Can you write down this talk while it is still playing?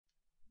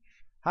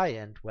Hi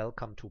and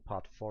welcome to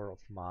part 4 of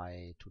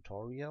my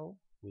tutorial,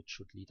 which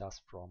should lead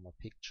us from a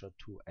picture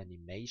to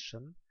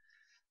animation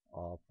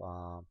of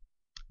a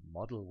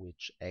model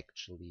which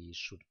actually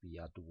should be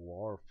a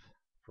dwarf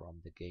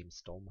from the game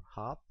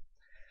Stormheart.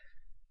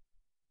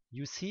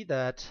 You see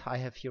that I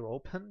have here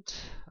opened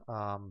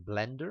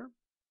Blender,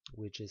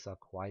 which is a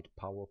quite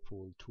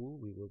powerful tool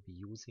we will be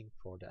using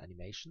for the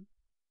animation.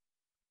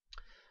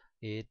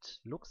 It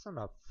looks from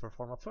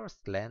a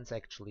first glance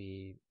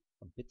actually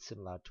a bit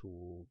similar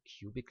to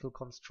cubicle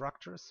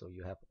constructors. So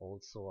you have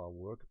also a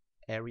work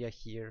area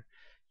here.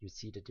 You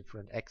see the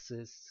different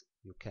axes.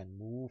 You can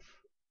move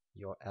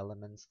your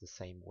elements the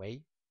same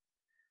way.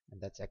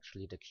 And that's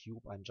actually the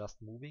cube I'm just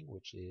moving,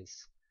 which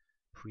is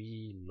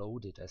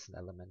pre-loaded as an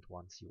element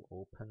once you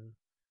open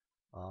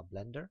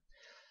Blender.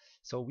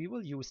 So we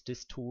will use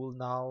this tool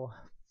now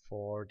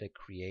for the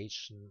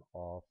creation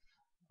of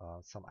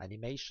some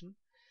animation.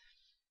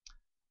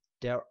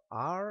 There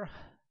are,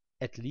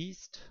 at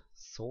least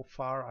so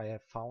far, I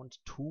have found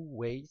two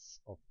ways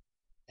of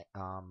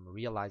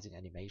realizing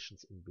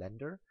animations in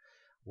Blender.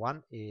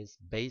 One is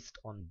based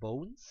on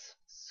bones.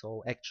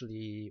 So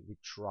actually we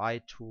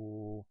try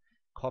to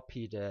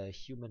copy the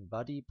human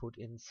body, put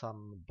in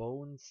some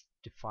bones,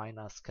 define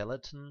a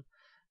skeleton,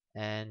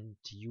 and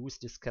use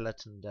the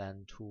skeleton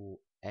then to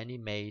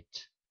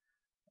animate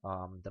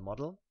the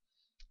model.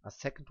 A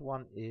second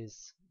one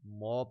is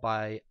more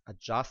by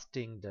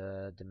adjusting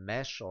the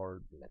mesh,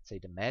 or let's say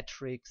the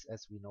matrix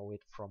as we know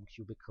it from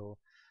Cubicle,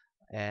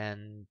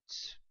 and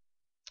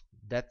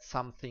that's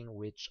something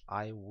which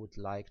I would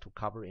like to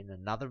cover in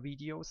another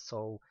video.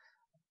 So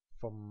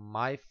from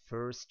my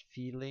first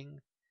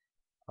feeling,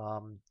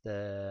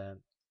 the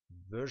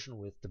version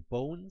with the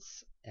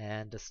bones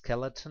and the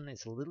skeleton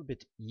is a little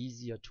bit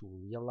easier to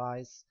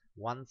realize.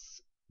 Once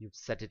you've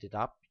set it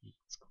up,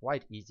 it's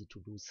quite easy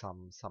to do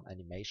some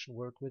animation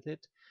work with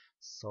it.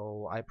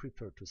 So I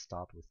prefer to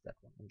start with that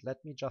one. And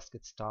let me just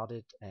get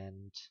started,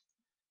 and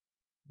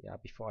yeah,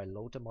 before I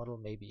load the model,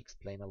 maybe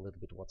explain a little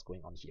bit what's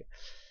going on here.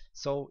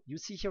 So you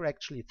see here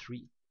actually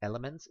three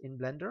elements in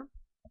Blender.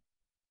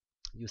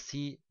 You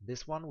see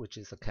this one, which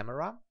is a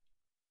camera,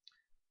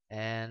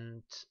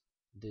 and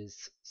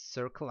this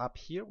circle up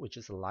here, which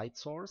is a light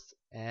source,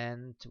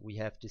 and we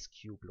have this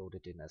cube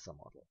loaded in as a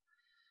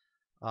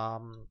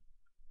model.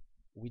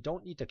 We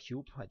don't need a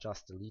cube. I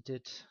just delete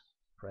it,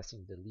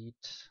 pressing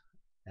delete,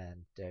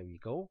 and there we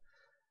go.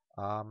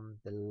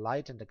 The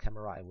light and the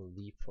camera I will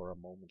leave for a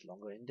moment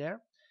longer in there.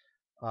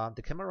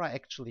 The camera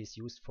actually is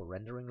used for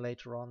rendering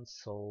later on,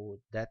 so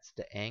that's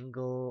the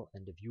angle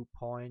and the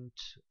viewpoint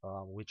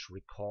which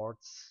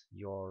records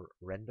your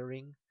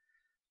rendering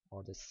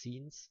or the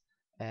scenes.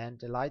 And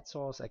the light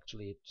source,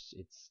 actually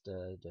it's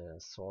the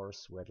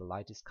source where the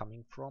light is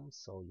coming from,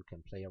 so you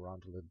can play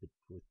around a little bit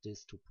with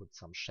this to put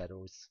some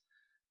shadows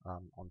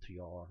onto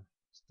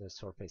the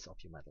surface of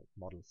your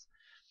models.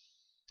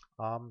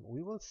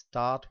 We will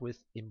start with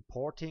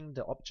importing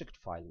the object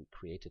file we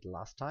created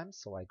last time.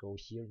 So I go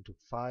here into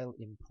File,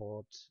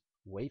 Import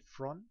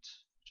Wavefront,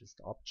 which is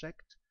the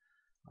object.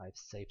 I've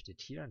saved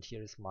it here, and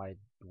here is my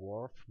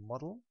dwarf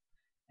model.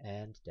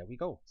 And there we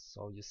go.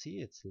 So you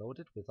see it's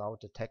loaded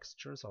without the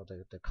textures or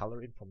the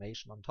color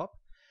information on top.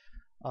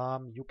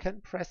 You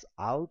can press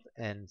Alt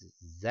and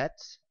Z,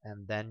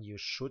 and then you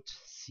should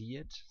see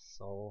it.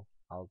 So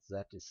Alt Z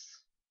is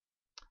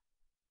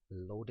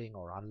loading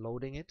or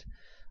unloading it.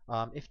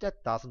 If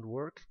that doesn't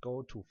work,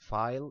 go to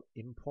File,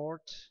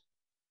 Import,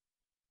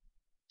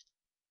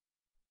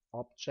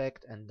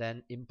 Object, and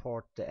then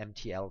import the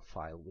MTL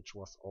file, which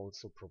was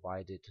also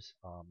provided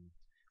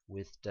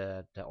with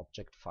the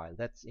object file.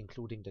 That's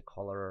including the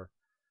color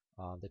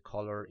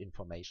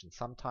information.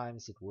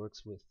 Sometimes it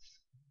works with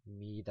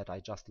me that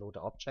I just load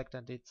the object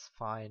and it's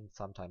fine.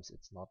 Sometimes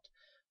it's not.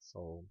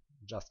 So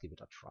just give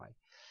it a try.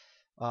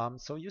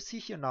 So you see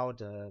here now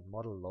the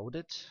model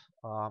loaded.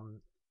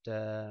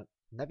 The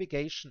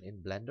navigation in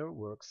Blender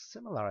works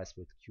similar as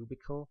with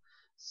Cubicle.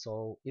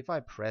 So if I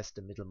press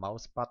the middle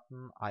mouse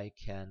button, I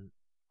can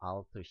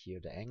alter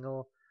here the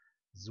angle.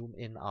 Zoom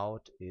in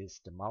out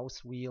is the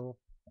mouse wheel.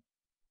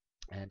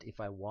 And if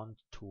I want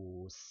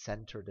to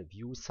center the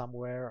view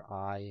somewhere,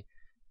 I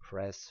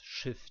press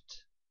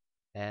Shift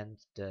and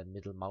the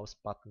middle mouse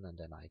button, and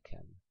then I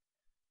can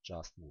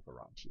just move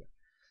around here.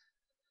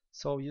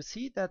 So you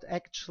see that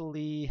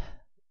actually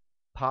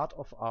part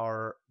of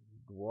our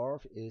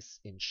dwarf is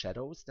in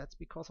shadows. That's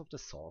because of the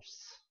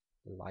source,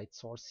 the light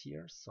source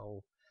here.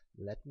 So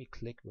let me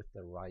click with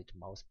the right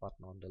mouse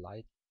button on the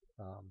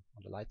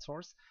light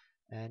source,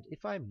 and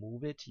if I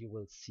move it, you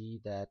will see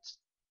that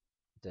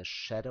the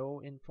shadow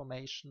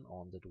information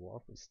on the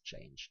dwarf is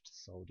changed.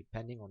 So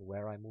depending on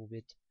where I move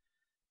it,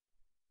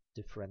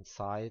 different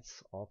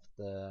sides of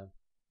the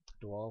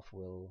dwarf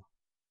will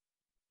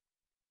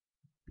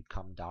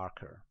become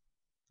darker.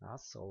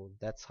 So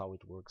that's how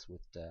it works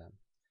with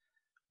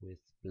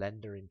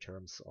Blender in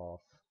terms of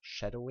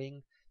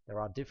shadowing. There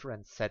are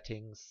different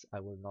settings. I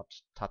will not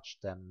touch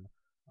them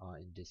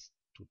in this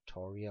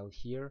tutorial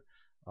here.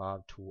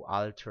 to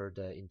alter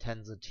the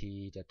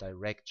intensity, the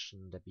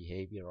direction, the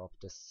behavior of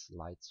this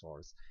light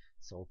source.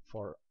 So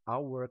for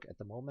our work at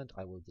the moment,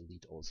 I will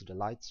delete also the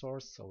light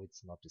source, so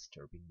it's not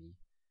disturbing me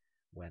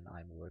when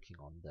I'm working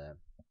on the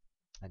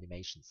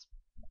animations.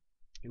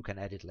 You can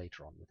add it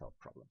later on without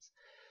problems.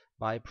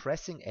 By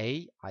pressing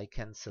A, I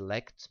can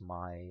select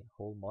my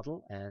whole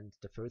model, and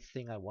the first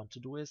thing I want to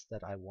do is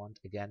that I want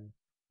again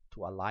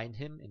to align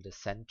him in the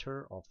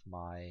center of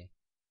my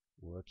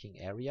working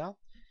area.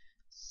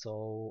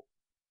 So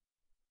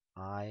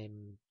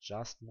I'm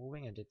just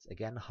moving, and it's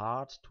again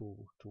hard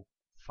to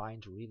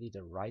find really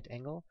the right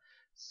angle.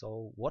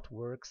 So what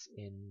works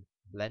in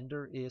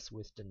Blender is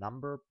with the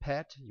number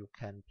pad you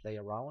can play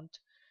around.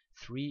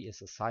 3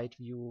 is a side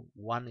view,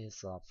 1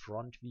 is a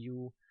front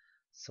view,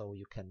 so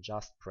you can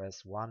just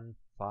press 1,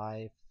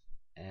 5,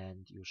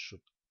 and you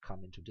should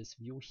come into this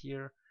view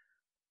here,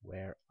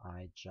 where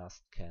I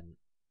just can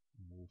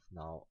move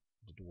now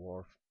the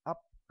dwarf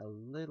up a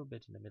little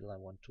bit in the middle. I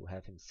want to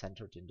have him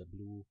centered in the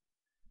blue.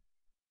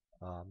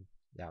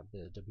 Yeah,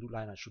 the blue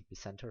line should be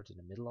centered in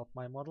the middle of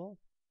my model.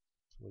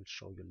 We'll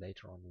show you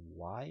later on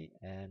why,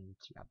 and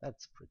yeah,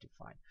 that's pretty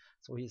fine.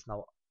 So he's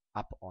now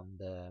up on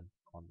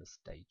the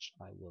stage.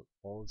 I will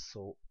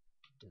also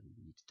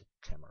delete the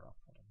camera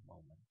for the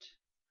moment.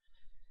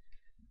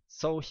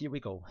 So here we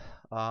go.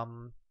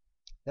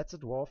 That's a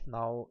dwarf.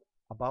 Now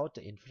about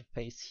the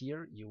interface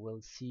here, you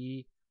will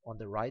see on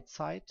the right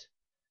side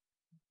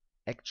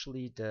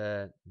actually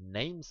the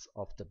names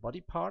of the body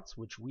parts,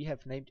 which we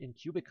have named in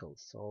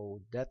cubicles.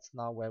 So that's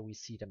now where we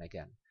see them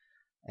again.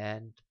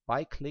 And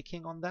by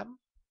clicking on them,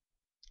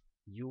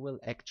 you will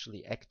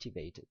actually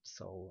activate it.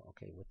 So,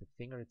 okay, with the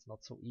finger it's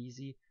not so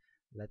easy.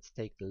 Let's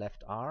take the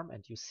left arm,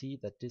 and you see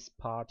that this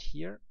part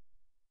here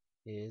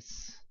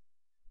is,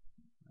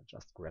 I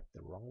just grabbed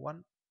the wrong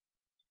one.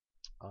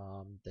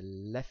 The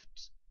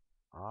left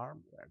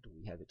arm, where do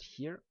we have it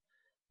here?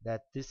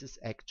 That this is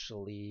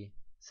actually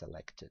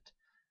selected.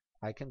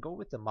 I can go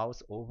with the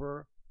mouse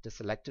over the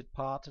selected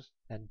part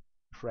and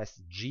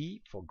press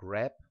G for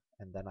grab,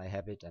 and then I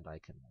have it and I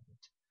can move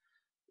it.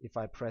 If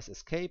I press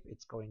escape,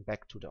 it's going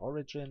back to the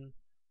origin.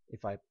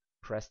 If I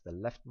press the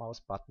left mouse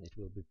button, it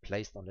will be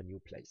placed on the new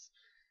place.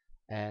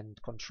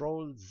 And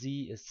Control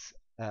Z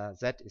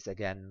is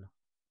again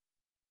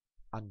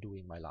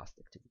undoing my last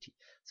activity.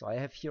 So I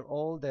have here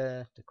all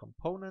the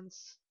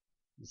components.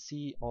 You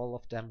see all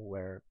of them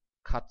were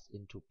cut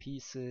into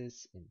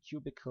pieces in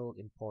cubicle,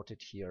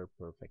 imported here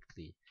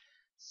perfectly.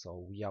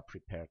 So we are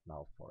prepared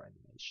now for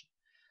animation.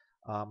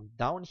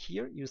 Down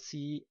here you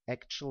see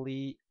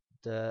actually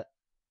the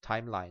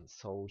timeline.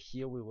 So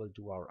here we will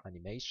do our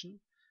animation.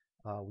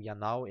 We are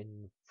now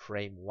in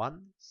frame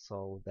 1,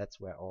 so that's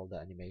where all the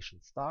animation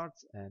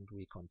starts, and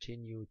we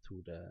continue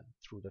through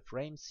the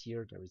frames.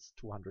 Here there is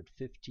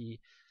 250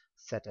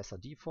 set as a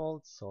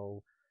default,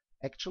 so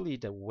actually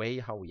the way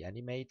how we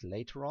animate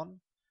later on,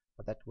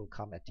 but that will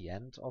come at the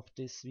end of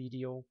this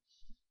video,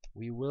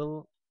 we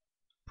will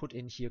put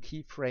in here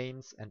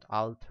keyframes and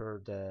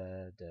alter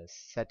the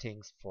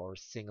settings for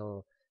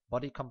single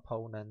body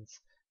components,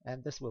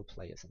 and this will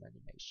play as an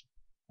animation.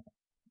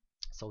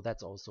 So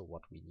that's also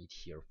what we need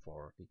here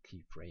for the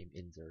keyframe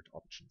insert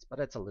options, but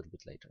that's a little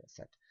bit later, as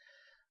said.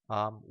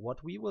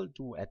 What we will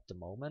do at the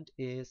moment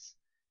is,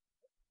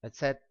 I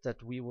said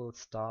that we will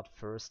start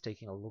first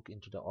taking a look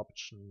into the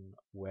option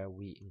where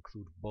we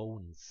include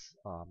bones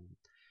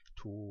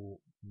to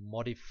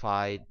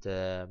modify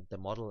the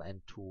model and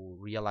to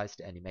realize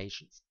the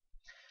animations.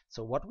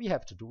 So what we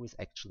have to do is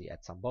actually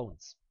add some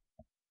bones.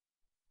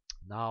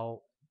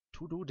 Now,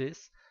 to do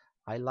this,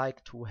 I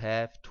like to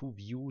have two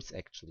views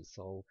actually.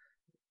 So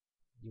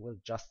you will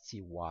just see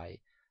why.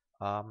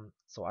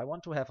 So I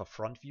want to have a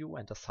front view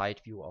and a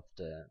side view of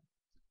the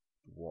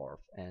dwarf,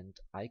 and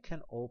I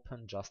can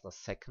open just a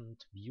second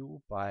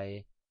view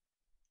by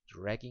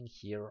dragging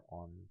here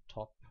on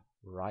top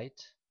right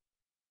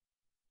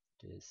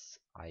this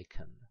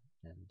icon,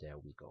 and there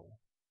we go.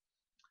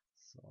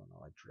 So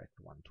now I dragged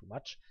one too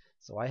much.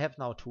 So I have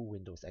now two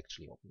windows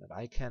actually open, and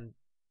I can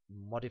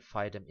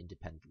modify them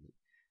independently.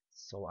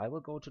 So I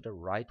will go to the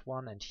right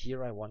one, and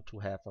here I want to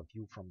have a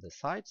view from the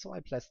side, so I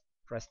press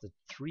the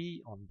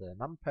 3 on the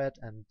numpad,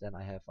 and then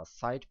I have a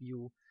side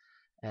view.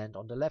 And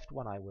on the left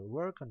one I will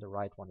work, and the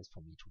right one is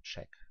for me to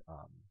check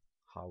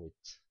how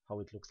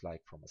it looks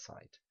like from a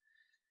side.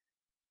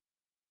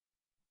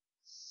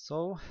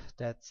 So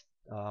that's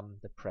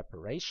the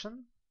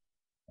preparation.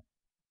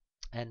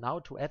 And now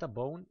to add a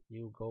bone,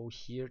 you go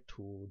here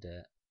to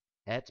the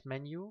Add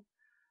menu,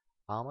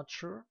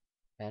 Armature,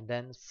 and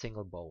then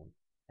Single Bone.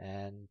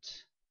 And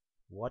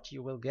what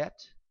you will get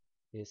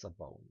is a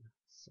bone.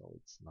 So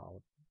it's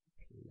now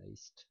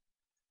placed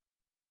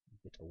a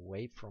bit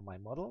away from my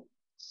model,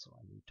 so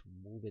I need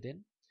to move it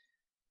in.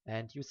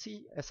 And you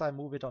see, as I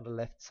move it on the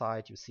left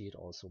side, you see it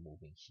also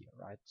moving here,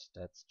 right?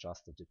 That's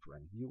just a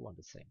different view on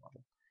the same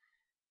model.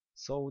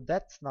 So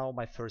that's now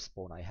my first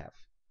bone I have.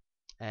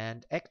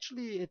 And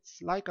actually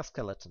it's like a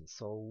skeleton.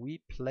 So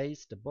we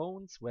place the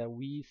bones where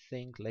we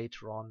think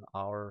later on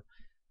our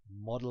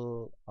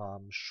model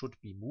should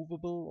be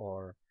movable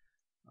or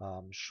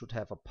should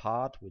have a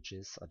part which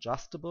is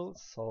adjustable.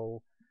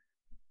 So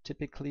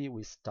typically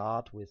we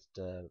start with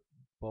the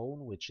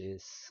bone, which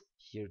is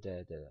here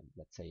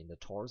let's say in the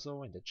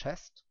torso, in the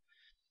chest.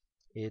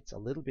 It's a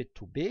little bit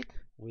too big.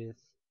 With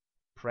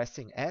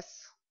pressing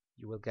S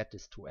you will get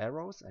these two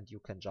arrows and you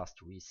can just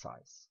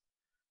resize.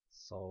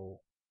 So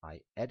I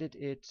edit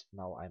it,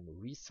 now I'm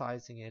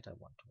resizing it. I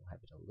want to have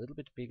it a little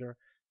bit bigger,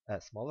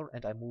 smaller,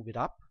 and I move it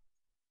up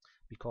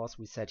because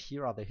we said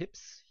here are the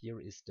hips,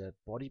 here is the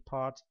body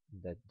part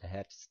that the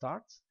head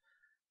starts,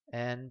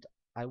 and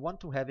I want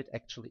to have it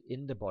actually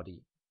in the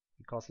body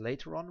because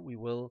later on we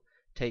will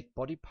take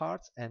body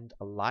parts and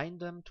align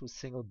them to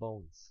single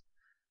bones.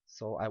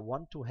 So I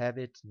want to have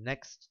it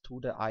next to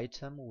the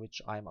item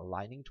which I'm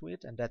aligning to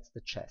it, and that's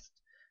the chest.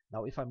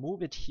 Now if I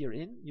move it here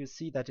in, you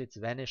see that it's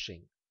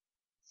vanishing.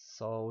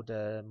 So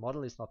the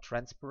model is not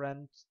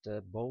transparent,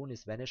 the bone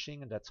is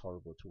vanishing, and that's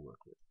horrible to work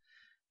with.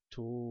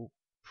 To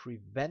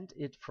prevent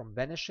it from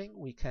vanishing,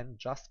 we can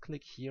just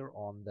click here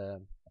on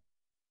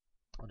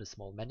the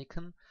small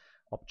mannequin,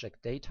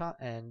 obj-Data,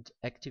 and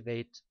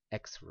activate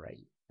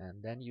X-ray.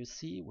 And then you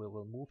see we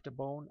will move the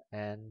bone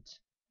and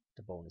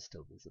the bone is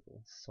still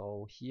visible.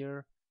 So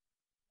here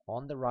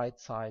on the right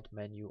side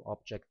menu,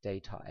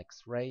 obj-Data,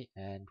 X-ray,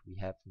 and we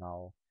have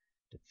now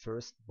the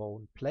first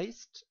bone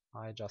placed.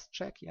 I just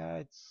check, yeah,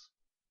 it's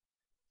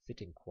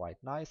fitting quite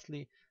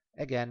nicely.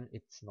 Again,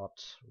 it's not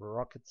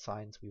rocket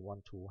science. We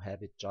want to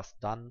have it just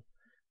done,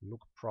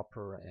 look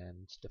proper,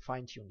 and the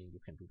fine-tuning you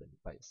can do them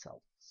by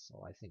yourself.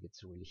 So I think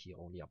it's really here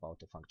only about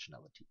the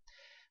functionality.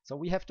 So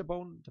we have the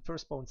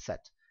first bone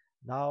set.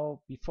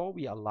 Now before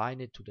we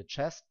align it to the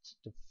chest,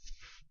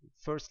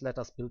 first let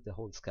us build the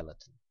whole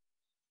skeleton.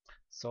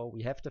 So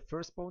we have the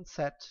first bone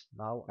set.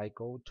 Now I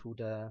go to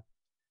the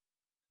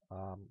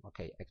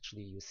okay,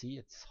 actually you see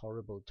it's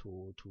horrible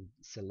to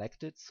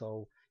select it.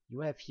 So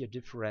you have here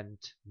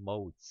different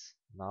modes.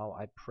 Now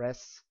I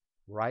press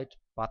right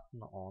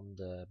button on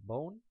the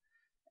bone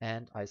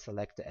and I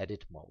select the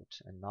edit mode.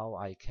 And now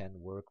I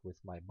can work with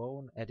my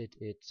bone, edit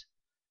it,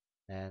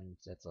 and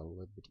that's a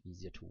little bit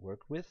easier to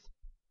work with.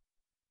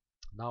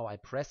 Now I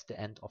press the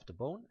end of the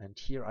bone, and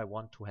here I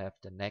want to have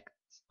the next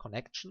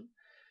connection,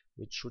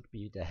 which should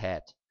be the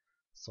head.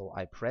 So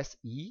I press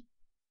E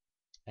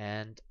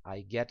and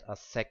I get a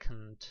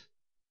second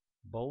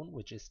bone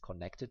which is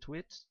connected to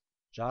it,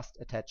 just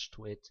attached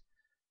to it,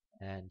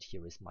 and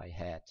here is my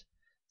head.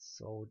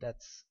 So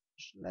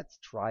let's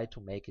try to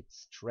make it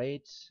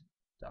straight.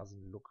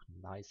 Doesn't look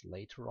nice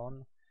later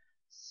on.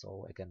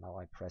 So again, now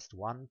I pressed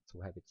 1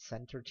 to have it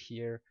centered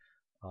here.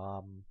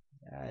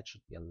 Yeah, it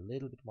should be a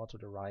little bit more to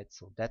the right,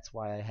 so that's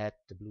why I had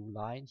the blue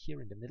line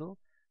here in the middle,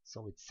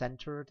 so it's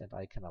centered and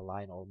I can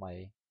align all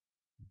my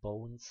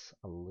bones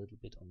a little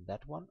bit on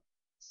that one.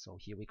 So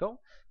here we go,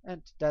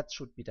 and that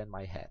should be then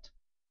my head.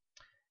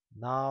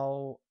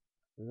 Now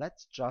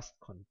let's just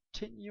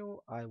continue.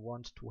 I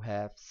want to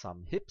have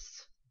some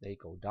hips. They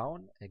go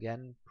down.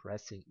 Again,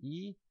 pressing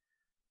E,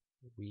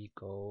 we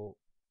go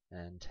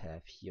and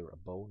have here a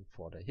bone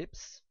for the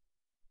hips.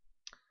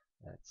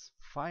 That's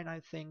fine, I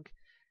think.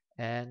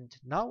 And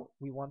now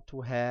we want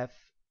to have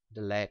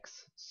the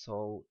legs.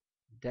 So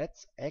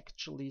that's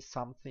actually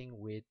something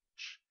which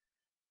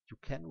you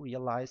can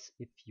realize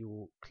if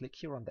you click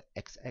here on the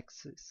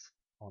x-axis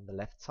on the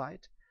left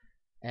side,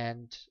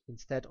 and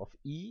instead of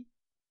E,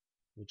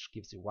 which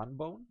gives you one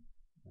bone,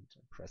 and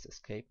press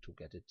escape to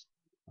get it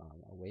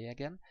away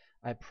again,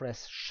 I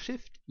press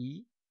Shift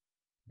E,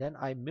 then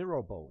I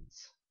mirror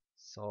bones.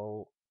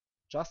 So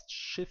just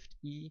Shift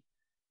E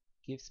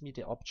gives me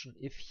the option,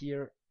 if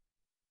here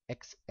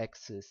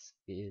x-axis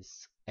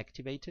is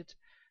activated,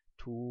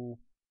 to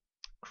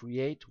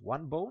create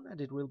one bone and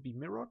it will be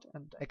mirrored,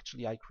 and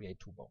actually I create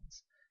two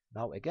bones.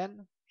 Now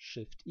again,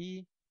 Shift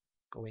E,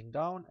 going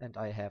down, and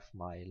I have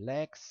my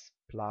legs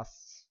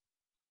plus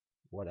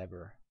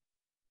whatever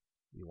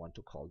you want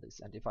to call this.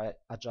 And if I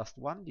adjust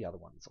one, the other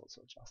one is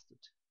also adjusted.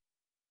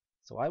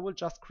 So I will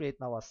just create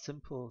now a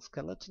simple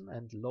skeleton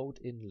and load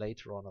in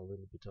later on a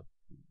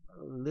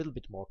little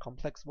bit more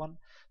complex one,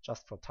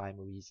 just for time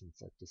reasons,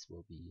 that this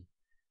will be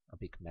a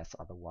big mess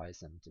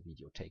otherwise and the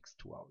video takes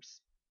 2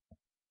 hours.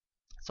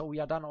 So we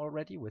are done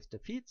already with the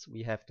feet.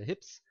 We have the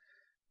hips,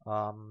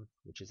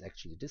 which is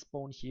actually this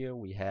bone here.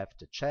 We have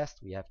the chest,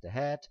 we have the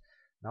head.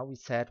 Now we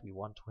said we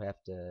want to have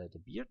the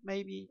beard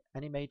maybe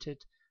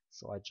animated.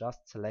 So I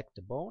just select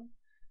the bone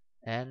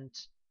and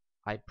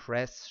I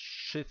press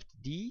Shift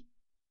D,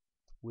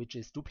 which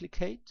is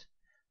duplicate,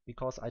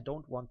 because I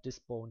don't want this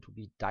bone to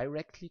be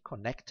directly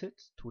connected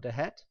to the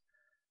head.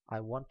 I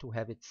want to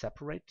have it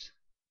separate,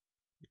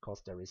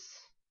 because there is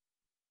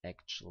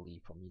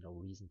actually for me no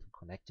reason to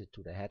connect it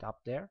to the head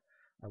up there.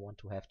 I want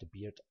to have the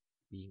beard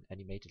being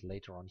animated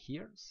later on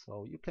here,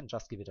 so you can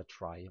just give it a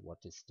try what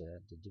is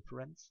the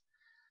difference.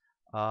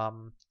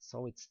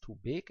 So it's too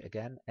big,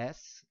 again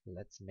S,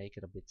 let's make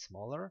it a bit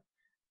smaller,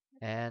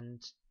 and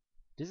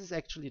this is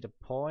actually the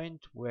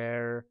point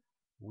where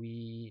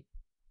we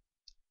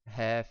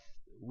have,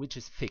 which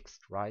is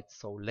fixed, right?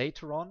 So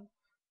later on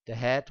the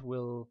head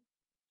will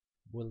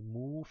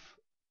move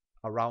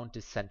around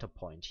this center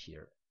point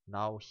here.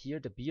 Now here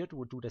the beard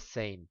would do the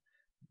same,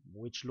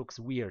 which looks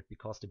weird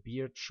because the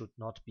beard should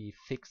not be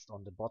fixed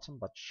on the bottom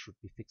but should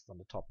be fixed on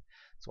the top.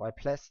 So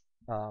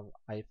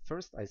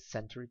first I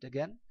center it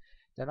again,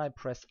 then I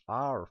press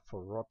R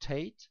for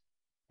rotate,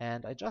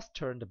 and I just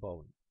turn the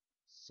bone.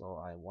 So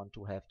I want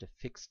to have the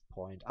fixed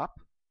point up,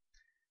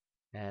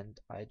 and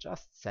I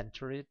just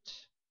center it.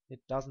 It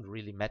doesn't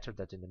really matter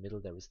that in the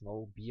middle there is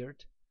no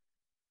beard,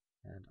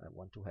 and I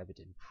want to have it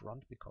in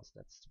front because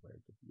that's where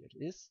the beard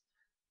is.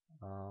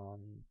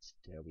 And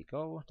there we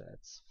go,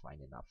 that's fine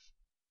enough.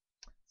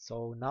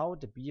 So now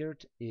the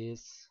beard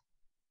is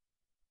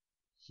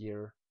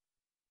here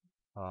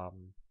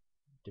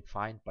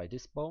defined by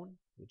this bone,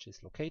 which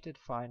is located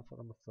fine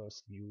from the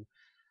first view.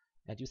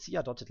 And you see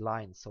a dotted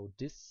line, so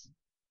this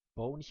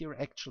bone here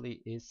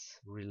actually is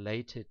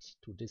related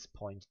to this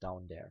point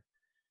down there.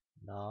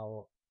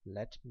 Now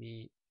let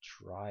me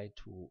try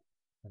to,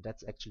 and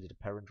that's actually the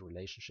parent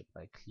relationship.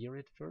 I clear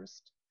it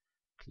first,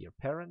 clear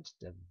parent,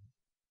 the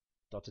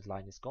dotted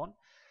line is gone,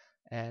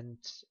 and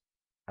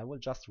I will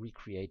just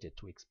recreate it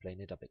to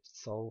explain it a bit.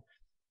 So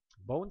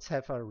bones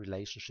have a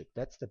relationship.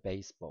 That's the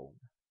base bone.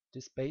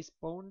 This base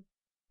bone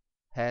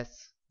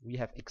we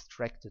have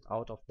extracted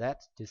out of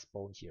that this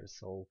bone here.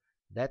 So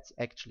that's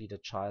actually the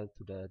child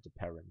to the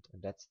parent,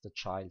 and that's the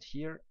child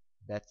here.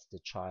 That's the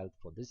child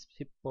for this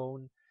hip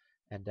bone,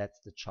 and that's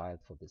the child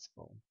for this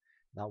bone.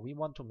 Now we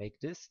want to make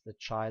this the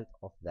child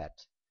of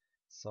that.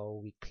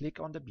 So we click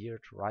on the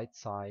beard, right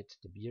side,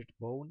 the beard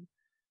bone.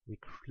 We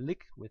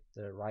click with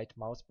the right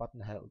mouse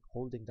button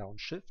holding down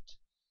Shift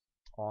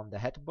on the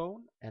head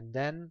bone, and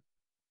then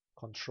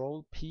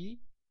Control P,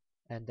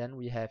 and then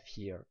we have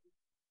here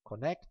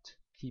connect,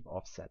 keep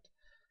offset,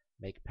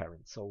 make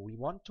parent. So we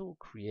want to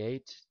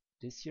create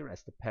this here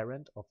as the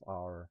parent of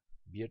our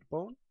beard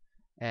bone,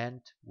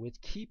 and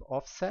with keep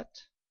offset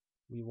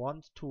we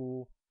want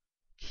to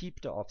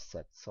keep the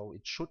offset, so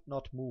it should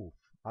not move.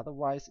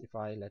 Otherwise,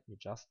 let me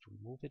just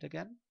remove it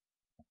again,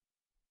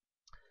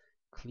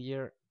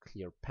 clear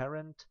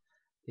parent.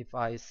 If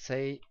I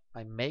say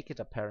I make it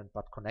a parent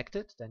but connect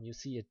it, then you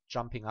see it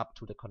jumping up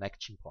to the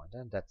connection point,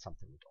 and that's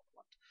something we don't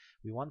want.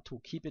 We want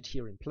to keep it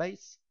here in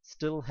place,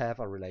 still have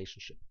a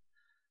relationship.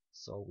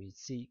 So we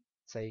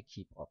say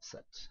keep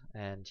offset,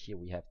 and here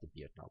we have the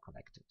beard now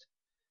connected.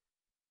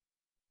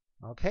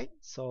 Okay,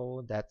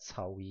 so that's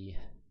how we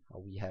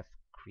have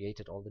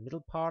created all the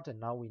middle part, and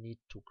now we need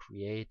to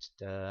create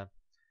the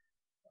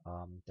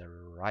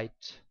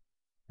right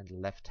and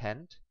left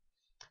hand.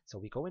 So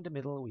we go in the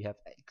middle, we have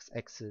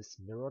x-axis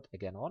mirrored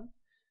again on.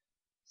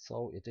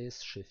 So it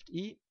is Shift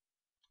E.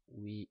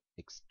 We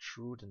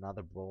extrude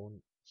another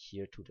bone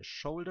here to the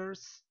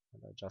shoulders,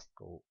 and I just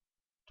go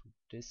to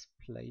this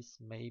place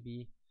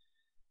maybe.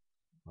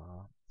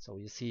 So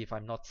you see, if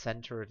I'm not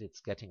centered,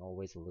 it's getting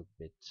always a little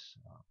bit,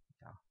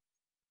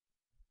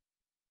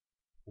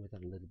 with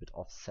a little bit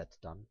offset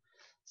done.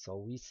 So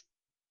we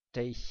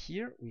stay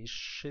here, we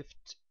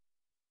Shift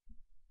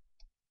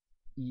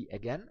E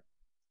again.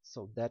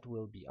 So that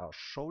will be our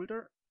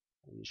shoulder.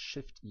 We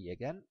Shift E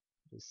again.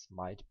 This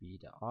might be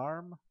the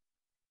arm.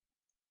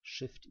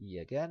 Shift E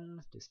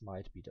again. This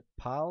might be the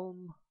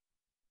palm.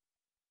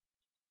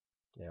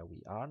 There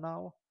we are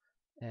now.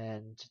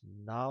 And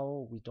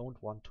now we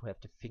don't want to have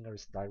the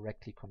fingers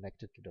directly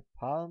connected to the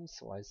palm.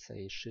 So I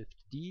say Shift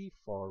D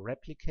for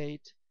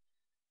replicate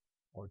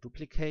or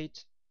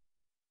duplicate.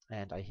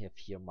 And I have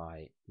here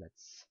my,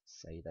 let's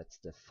say that's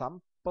the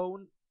thumb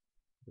bone,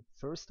 the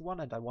first one.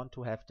 And I want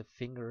to have the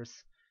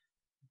fingers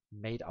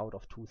made out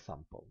of two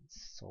thumb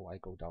bones. So I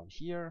go down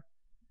here,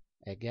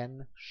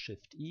 again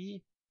Shift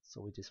E,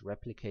 so it is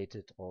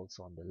replicated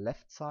also on the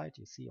left side.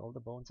 You see all the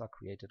bones are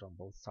created on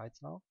both sides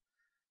now.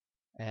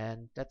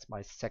 And that's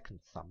my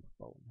second thumb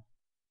bone.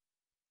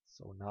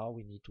 So now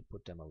we need to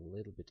put them a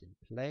little bit in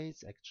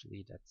place.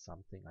 Actually, that's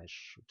something I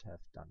should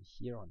have done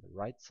here on the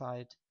right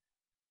side.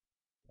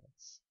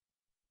 That's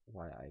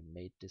why I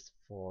made this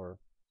for.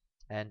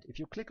 And if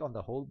you click on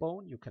the whole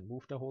bone, you can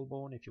move the whole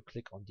bone. If you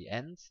click on the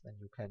ends, then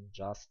you can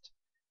just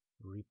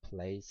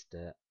replace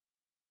the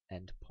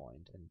end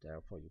point, and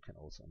therefore you can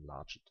also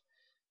enlarge it.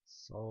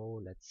 So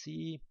let's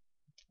see.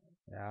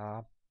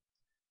 Yeah,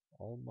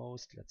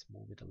 almost. Let's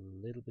move it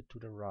a little bit to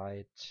the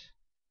right.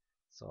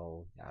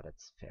 So yeah,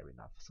 that's fair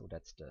enough. So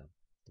that's the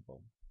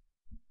bone.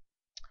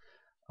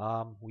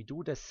 We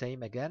do the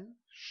same again,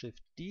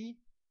 Shift D,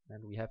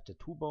 and we have the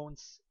two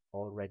bones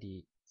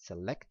already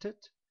selected.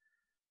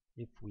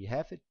 If we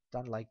have it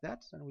done like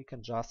that, then we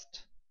can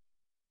just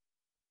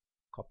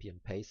copy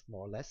and paste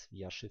more or less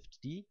via Shift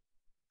D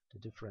the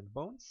different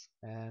bones,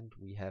 and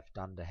we have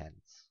done the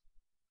hands.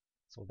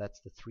 So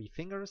that's the three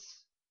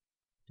fingers.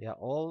 They are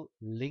all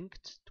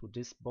linked to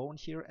this bone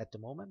here at the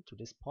moment, to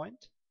this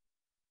point.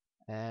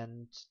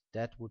 And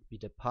that would be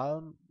the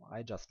palm.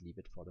 I just leave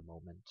it for the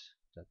moment.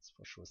 That's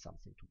for sure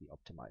something to be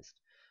optimized.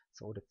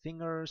 So the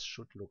fingers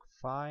should look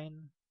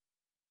fine.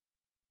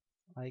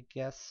 I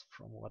guess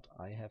from what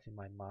I have in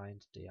my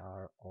mind, they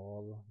are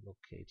all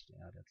located.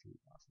 Yeah, that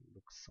doesn't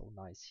look so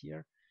nice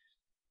here.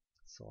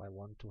 So I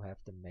want to have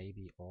them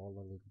maybe all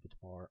a little bit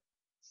more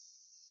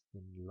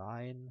in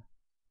line.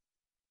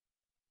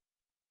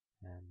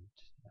 And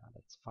yeah,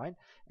 that's fine.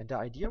 And the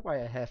idea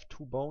why I have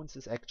two bones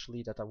is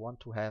actually that I want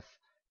to have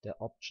the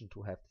option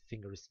to have the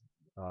fingers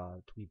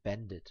to be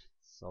bended.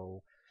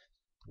 So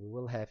we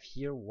will have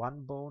here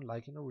one bone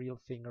like in a real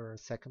finger, a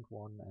second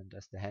one, and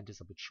as the hand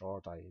is a bit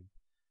short,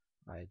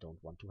 I don't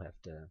want to have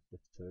the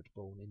third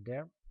bone in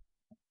there.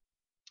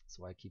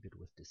 So I keep it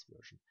with this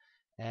version.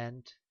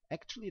 And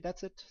actually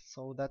that's it.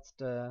 So that's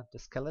the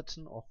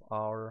skeleton of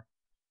our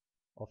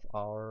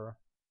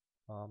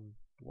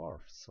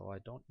dwarf. So I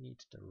don't need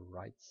the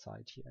right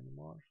side here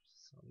anymore.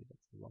 Sorry,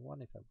 that's the wrong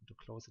one. If I want to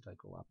close it, I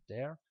go up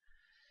there.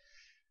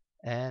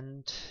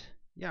 And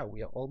yeah,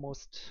 we are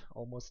almost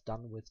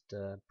done with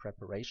the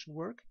preparation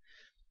work.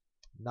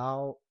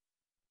 Now,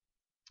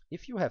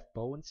 if you have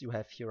bones, you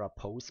have here a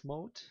pose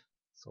mode.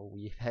 So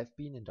we have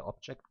been in the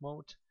object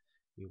mode.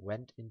 We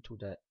went into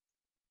the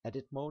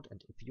edit mode,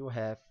 and if you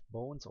have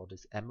bones or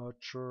this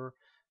armature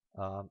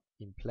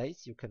in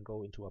place, you can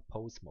go into a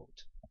pose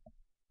mode.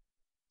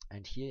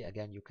 And here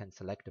again you can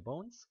select the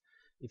bones.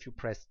 If you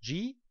press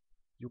G,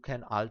 you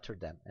can alter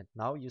them, and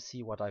now you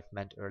see what I've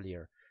meant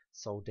earlier.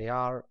 So they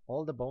are,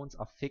 all the bones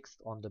are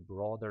fixed on the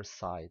broader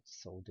side.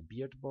 So the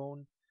beard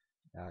bone,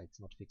 it's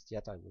not fixed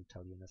yet, I will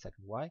tell you in a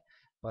second why,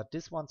 but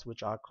these ones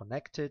which are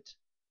connected,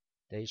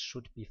 they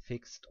should be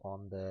fixed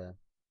on the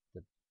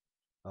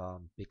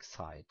big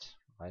side,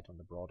 right, on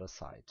the broader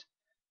side.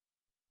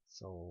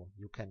 So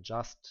you can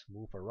just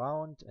move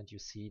around and you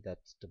see that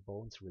the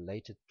bones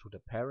related to the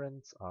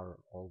parents are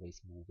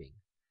always moving.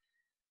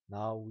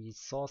 Now we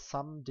saw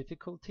some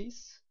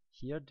difficulties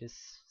here.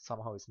 This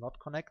somehow is not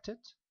connected.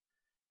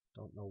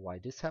 Don't know why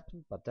this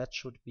happened, but that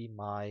should be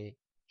my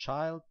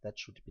child, that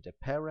should be the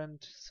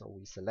parent. So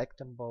we select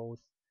them both,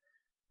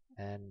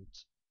 and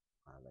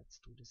let's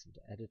do this in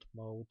the edit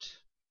mode,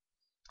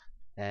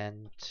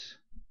 and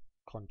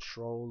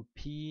Control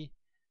P,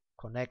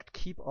 connect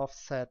keep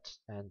offset,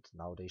 and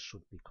now they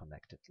should be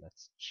connected.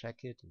 Let's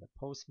check it in the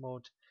pose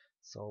mode.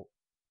 So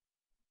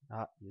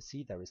you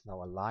see there is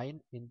now a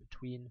line in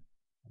between,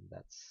 and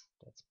that's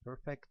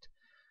perfect.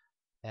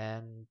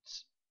 And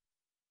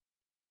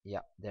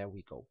yeah, there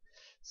we go.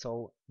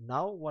 So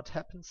now what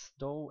happens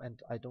though,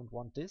 and I don't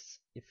want this,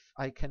 if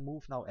I can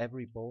move now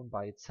every bone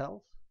by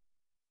itself,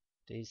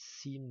 they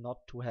seem not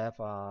to have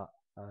a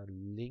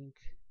link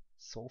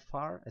so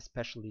far,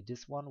 especially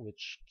this one,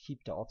 which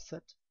keep the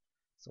offset.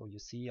 So you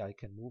see I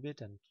can move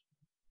it and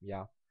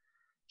yeah,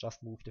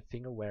 just move the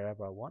finger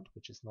wherever I want,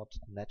 which is not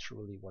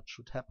naturally what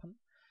should happen.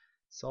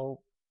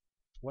 So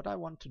what I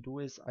want to do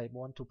is I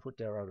want to put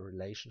there a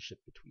relationship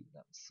between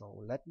them.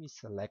 So let me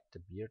select the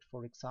beard,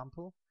 for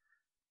example,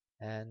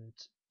 and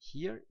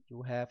here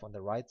you have on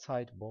the right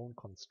side bone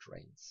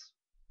constraints.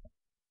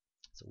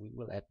 So we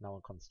will add now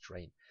a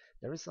constraint.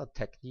 There is a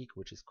technique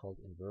which is called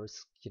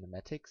inverse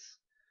kinematics,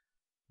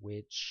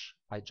 which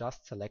I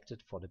just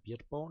selected for the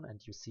beard bone,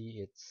 and you see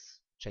it's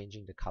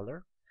changing the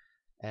color.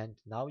 And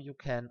now you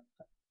can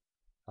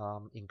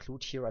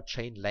include here a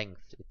chain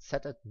length. It's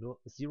set at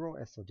 0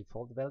 as the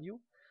default value.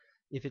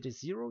 If it is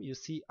 0, you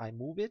see I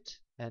move it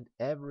and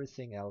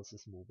everything else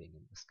is moving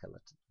in the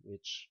skeleton,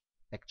 which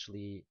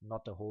actually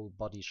not the whole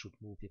body should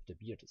move if the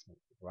beard is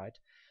moving, right?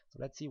 So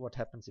let's see what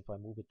happens if I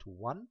move it to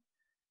 1.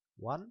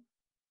 1,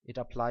 it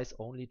applies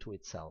only to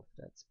itself.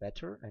 That's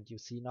better. And you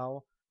see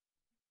now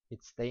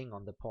it's staying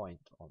on the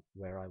point on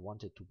where I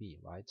want it to be,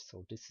 right?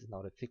 So this is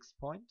now the fixed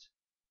point.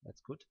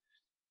 That's good.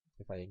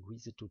 If I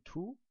increase it to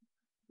 2,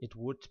 it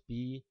would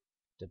be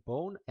the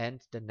bone and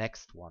the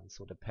next one,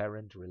 so the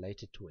parent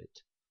related to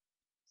it.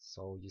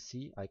 So you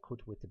see I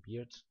could with the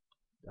beard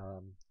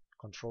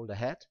control the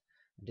head,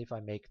 and if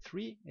I make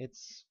 3,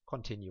 it's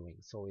continuing,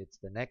 so it's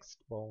the next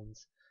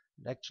bones.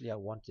 And actually I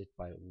want it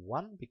by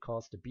 1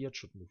 because the beard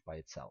should move by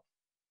itself.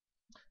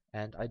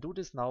 And I do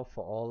this now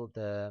for all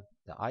the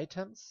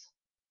items.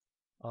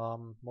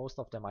 Most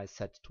of them I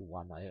set to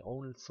 1. I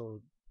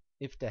also,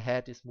 if the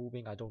head is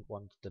moving, I don't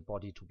want the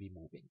body to be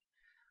moving.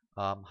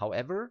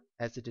 However,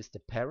 as it is the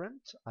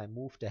parent, I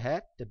move the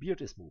head, the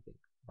beard is moving,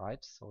 right?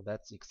 So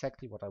that's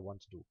exactly what I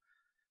want to do,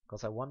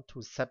 because I want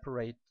to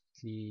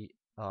separately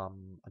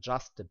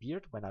adjust the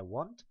beard when I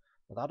want,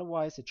 but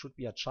otherwise it should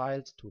be a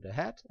child to the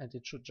head and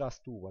it should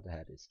just do what the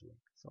head is doing.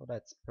 So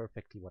that's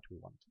perfectly what we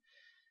want.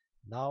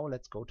 Now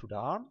let's go to the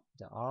arm.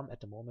 The arm at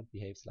the moment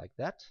behaves like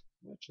that,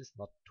 which is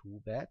not too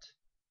bad.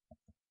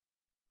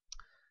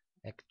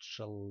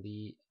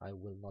 Actually, I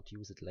will not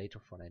use it later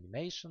for an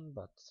animation,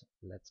 but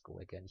let's go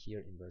again here,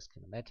 inverse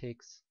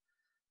kinematics,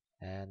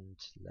 and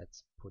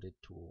let's put it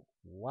to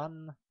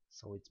 1,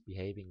 so it's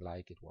behaving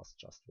like it was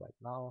just right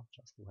now,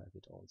 just to have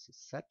it also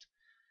set.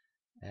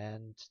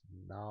 And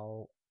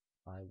now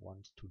I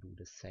want to do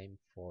the same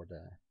for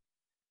the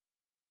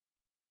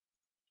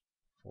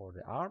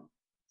arm.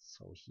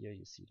 So here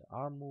you see the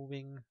arm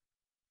moving.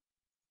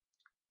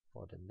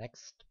 For the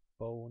next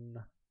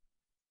bone,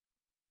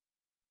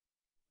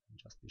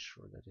 just be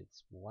sure that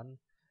it's 1.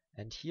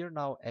 And here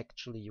now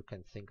actually you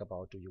can think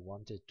about, do you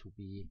want it to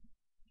be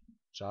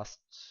just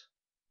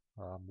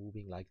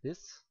moving like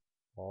this,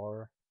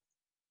 or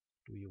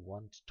do you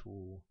want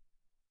to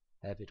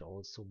have it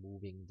also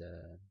moving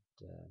the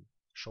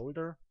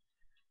shoulder?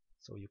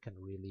 So you can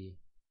really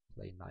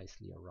play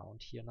nicely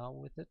around here now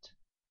with it.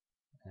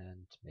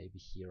 And maybe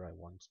here I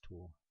want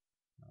to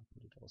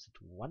put it also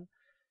to 1.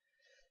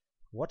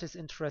 What is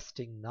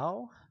interesting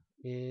now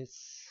is,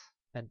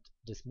 and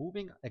this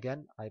moving,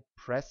 again, I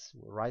press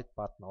right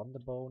button on the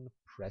bone,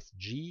 press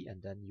G,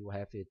 and then you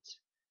have it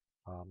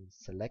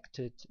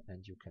selected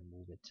and you can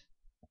move it.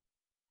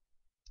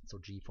 So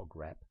G for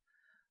grab.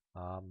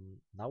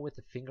 Now with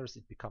the fingers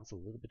it becomes a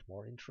little bit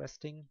more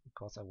interesting,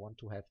 because I want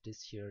to have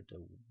this here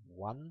the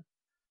 1,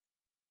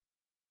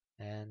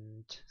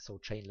 and so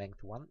chain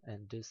length 1,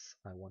 and this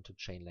I want to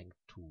chain length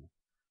 2,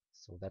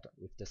 so that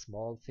if the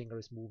small finger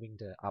is moving,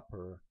 the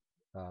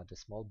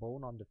small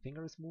bone on the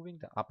finger is moving,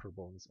 the upper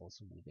bone is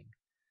also moving.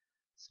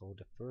 So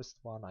the first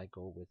one I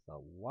go with a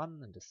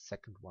 1, and the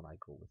second one I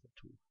go with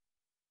a 2.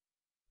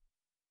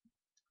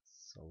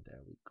 So there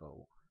we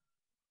go.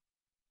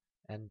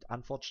 And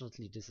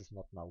unfortunately this is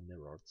not now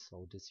mirrored,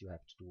 so this you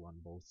have to do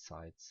on both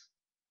sides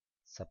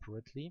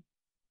separately.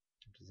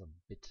 It is a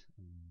bit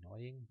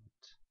annoying,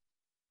 but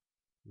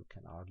you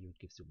can argue it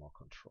gives you more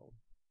control.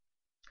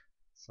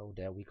 So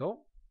there we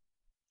go.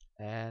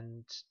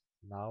 And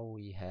now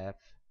we have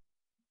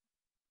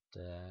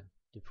the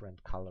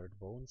different colored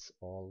bones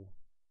all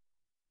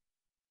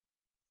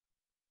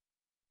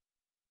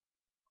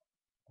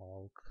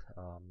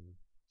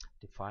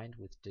defined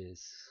with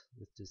this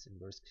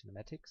inverse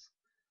kinematics.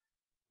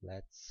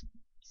 Let's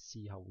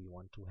see how we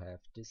want to have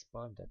this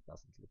bone. That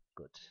doesn't look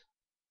good,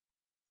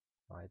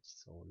 right?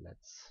 So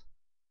let's,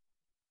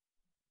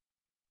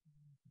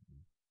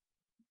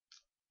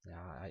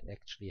 yeah, I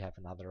actually have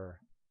another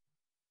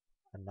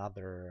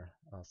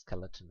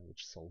skeleton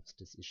which solves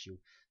this issue.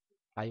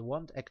 I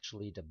want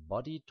actually the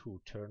body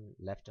to turn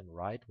left and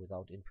right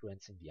without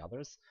influencing the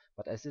others,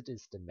 but as it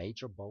is the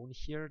major bone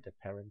here, the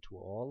parent to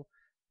all,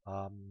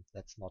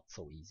 that's not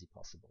so easy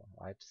possible,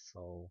 right?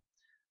 So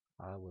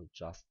I will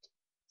just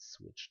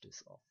switch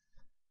this off.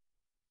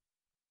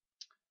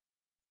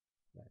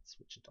 Let's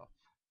switch it off.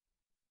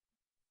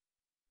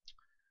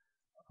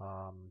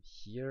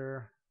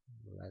 Here,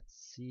 let's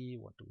see,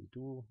 what do we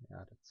do?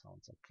 Yeah, that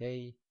sounds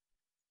okay.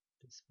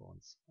 This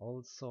one's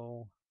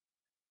also.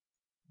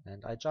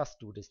 And I just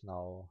do this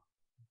now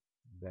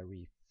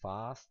very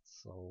fast,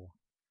 so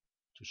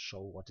to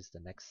show what is the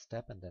next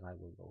step, and then I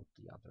will load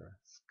the other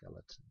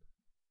skeleton.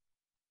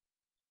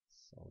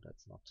 So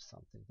that's not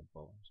something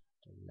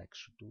the leg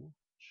should do. It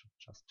should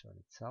just turn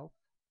itself.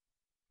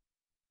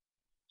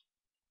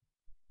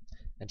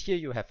 And here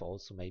you have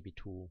also maybe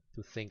to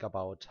think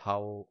about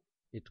how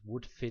it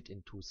would fit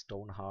into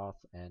stone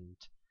hearth, and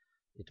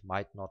it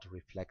might not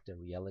reflect the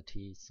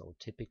reality. So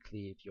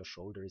typically if your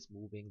shoulder is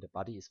moving, the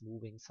body is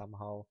moving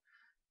somehow.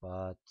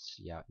 But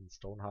yeah, in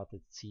stone hearth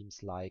it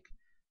seems like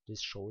this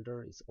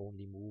shoulder is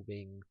only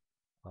moving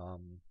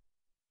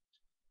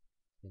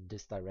in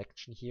this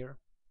direction here.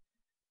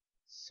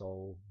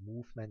 So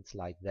movements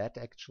like that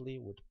actually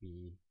would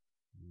be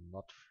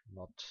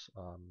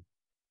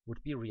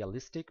would be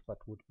realistic,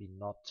 but would be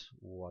not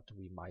what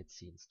we might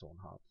see in stone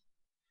hearth.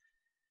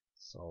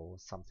 So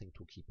something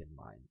to keep in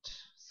mind.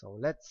 So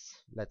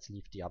let's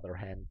leave the other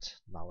hand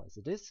now as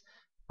it is.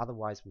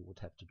 Otherwise we would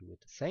have to do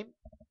it the same.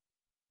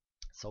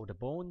 So the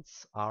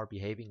bones are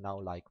behaving now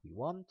like we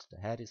want. The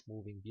head is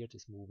moving, beard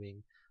is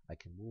moving. I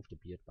can move the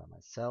beard by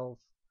myself.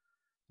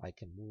 I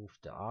can move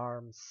the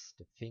arms.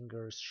 The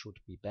fingers should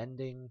be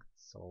bending.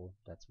 So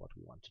that's what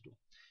we want to do.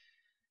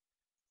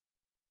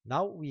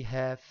 Now we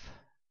have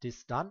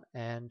this done,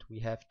 and we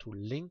have to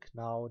link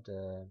now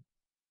the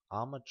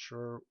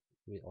armature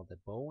or the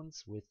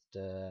bones with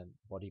the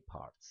body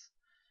parts.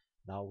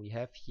 Now we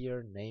have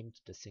here named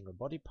the single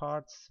body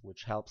parts,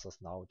 which helps us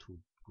now to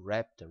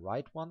grab the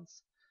right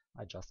ones.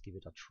 I just give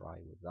it a try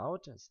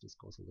without, as this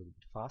goes a little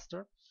bit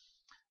faster.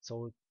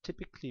 So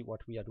typically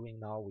what we are doing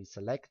now, we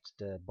select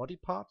the body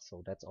part,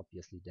 so that's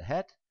obviously the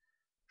head.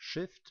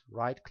 Shift,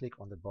 right click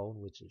on the bone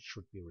which it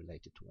should be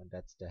related to, and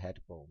that's the head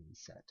bone we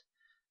set.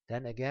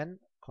 Then again,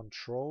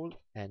 Control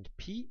and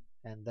P,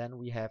 and then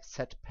we have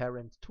set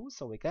parent to,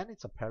 so again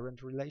it's a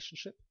parent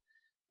relationship,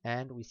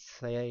 and we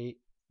say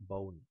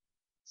bone.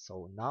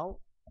 So now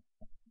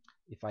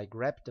if I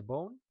grab the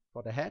bone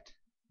for the head,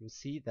 you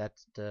see that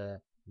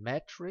the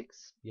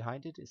matrix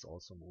behind it is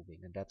also moving,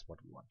 and that's what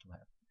we want to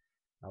have.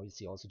 Now you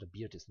see also the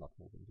beard is not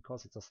moving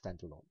because it's a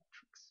standalone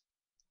matrix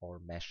or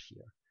mesh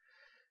here.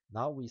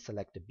 Now we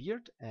select the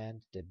beard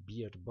and the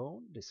beard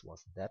bone, this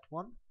was that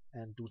one,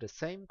 and do the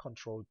same,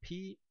 Control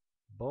P,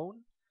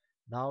 bone.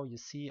 Now you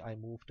see I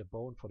move the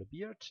bone for the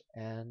beard,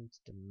 and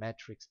the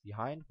matrix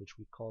behind, which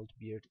we called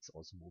beard, is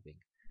also moving.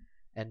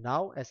 And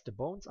now as the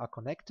bones are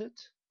connected,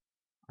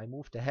 I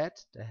move the head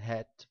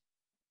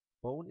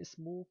bone is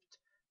moved,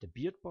 the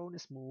beard bone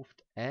is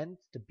moved, and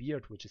the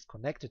beard which is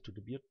connected to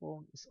the beard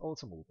bone is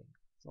also moving.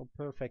 So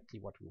perfectly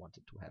what we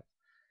wanted to have.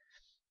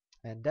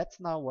 And that's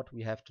now what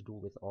we have to do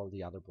with all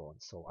the other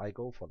bones. So I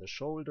go for the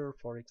shoulder,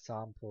 for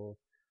example,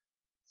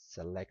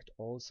 select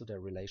also the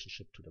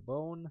relationship to the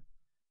bone.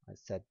 I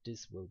said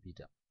this will be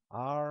the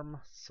arm,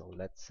 so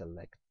let's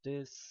select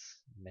this,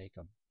 make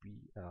a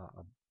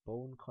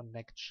bone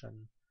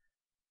connection.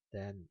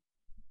 Then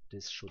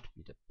this should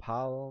be the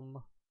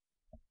palm.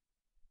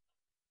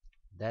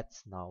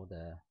 That's now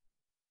the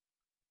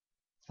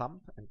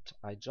thumb, and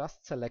I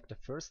just select the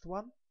first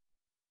one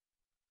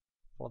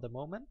for the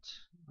moment.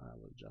 I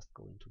will just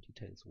go into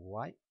details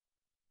why.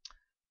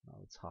 Now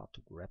it's hard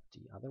to grab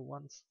the other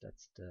ones.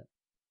 That's the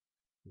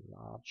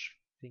large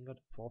finger,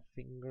 the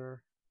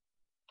forefinger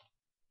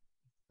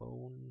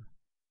bone.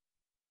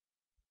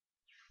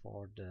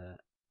 For the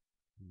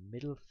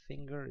middle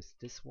finger is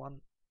this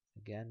one.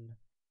 Again,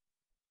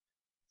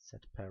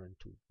 set parent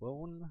to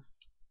bone.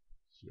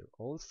 Here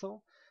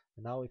also.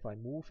 And now if I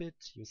move it,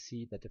 you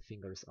see that the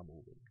fingers are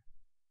moving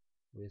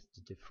with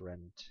the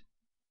different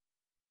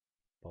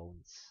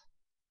bones.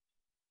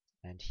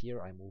 And here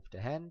I move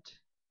the hand.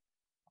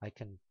 I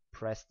can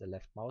press the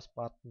left mouse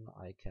button.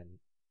 I can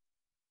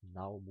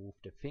now move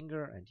the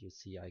finger, and you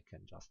see I can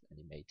just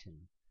animate him.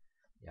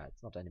 Yeah,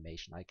 it's not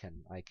animation. I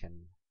can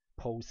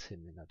pose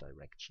him in a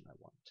direction I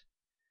want.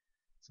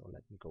 So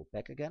let me go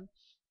back again.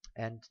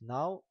 And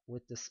now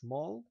with the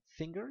small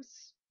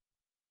fingers,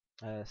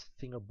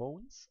 finger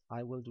bones,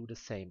 I will do the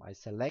same. I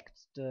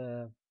select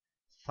the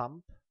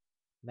thumb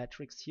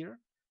matrix here,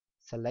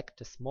 select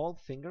the small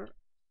finger,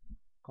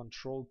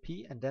 Control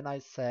P, and then I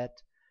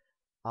set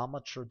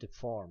armature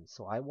deform.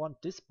 So I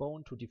want this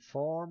bone to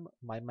deform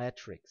my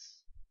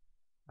matrix.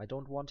 I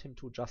don't want him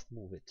to just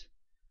move it.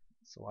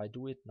 So I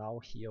do it now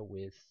here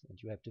with, and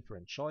you have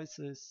different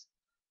choices.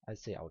 I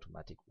say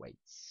automatic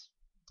weights.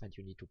 And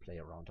you need to play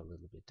around a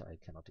little bit. I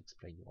cannot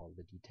explain you all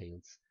the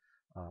details.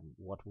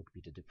 What would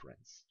be the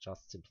difference?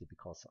 Just simply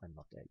because I'm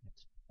not there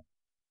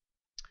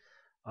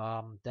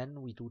yet.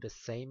 Then we do the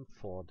same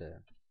for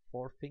the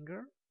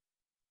forefinger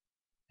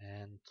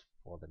and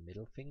for the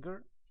middle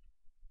finger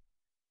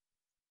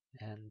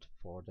and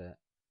for the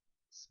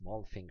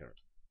small finger.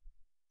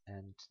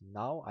 And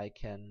now I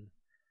can,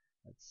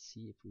 let's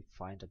see if we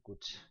find a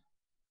good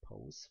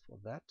pose for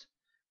that.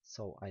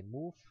 So I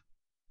move,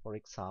 for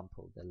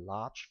example, the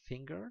large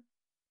finger,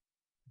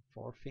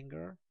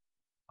 forefinger,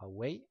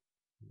 away.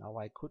 Now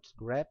I could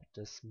grab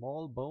the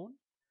small bone,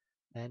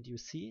 and you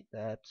see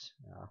that,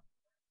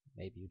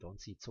 maybe you don't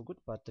see it so good,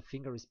 but the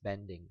finger is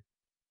bending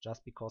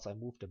just because I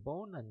moved the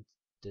bone, and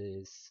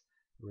this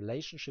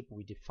relationship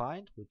we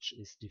defined, which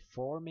is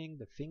deforming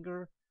the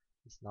finger,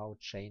 is now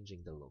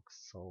changing the look.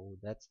 So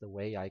that's the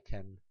way I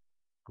can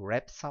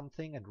grab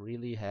something and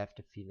really have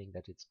the feeling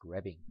that it's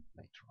grabbing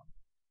later on.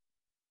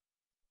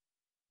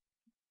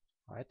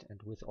 Right?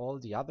 And with all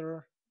the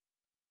other,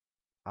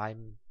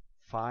 I'm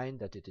fine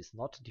that it is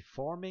not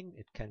deforming.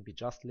 It can be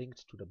just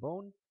linked to the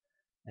bone.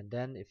 And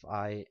then if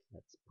I,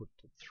 let's put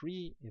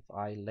 3, if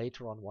I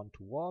later on want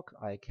to walk,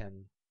 I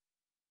can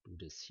do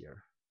this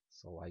here.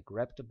 So I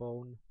grab the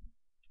bone,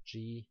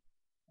 G,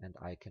 and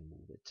I can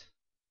move it.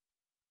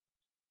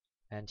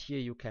 And here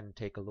you can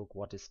take a look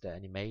what is the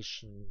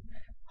animation,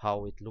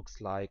 how it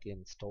looks like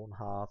in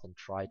Stonehearth, and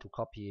try to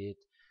copy it.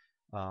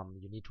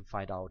 You need to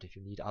find out if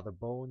you need other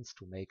bones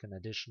to make an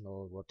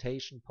additional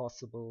rotation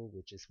possible,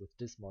 which is with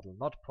this model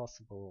not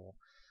possible.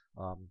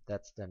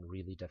 That's then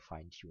really the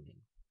fine-tuning.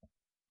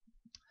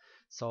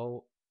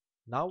 So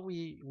now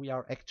we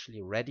are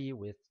actually ready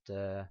with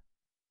the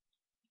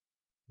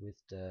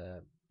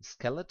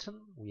skeleton.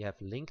 We have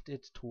linked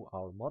it to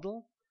our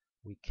model.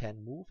 We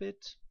can move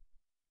it.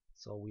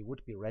 So we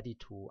would be ready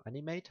to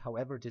animate.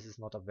 However, this is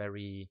not a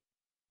very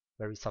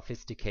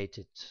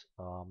sophisticated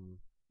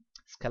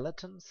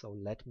skeleton. So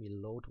let me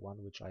load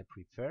one which I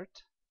prepared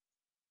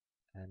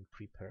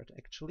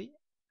actually.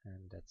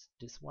 And that's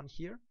this one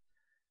here.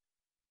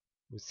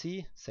 You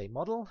see, same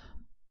model.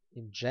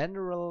 In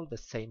general, the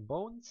same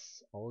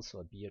bones. Also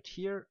a beard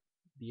here.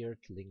 Beard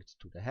linked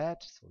to the head,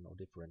 so no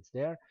difference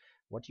there.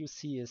 What you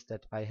see is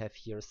that I have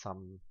here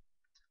some,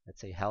 let's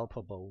say,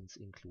 helper bones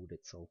included.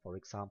 So for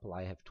example,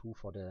 I have 2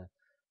 for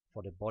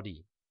the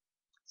body.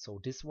 So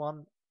this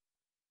one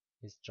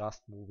is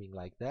just moving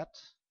like that,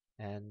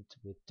 and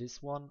with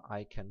this one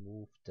I can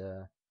move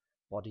the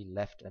body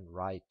left and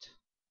right.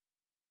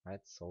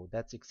 Right? So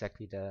that's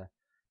exactly the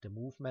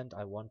movement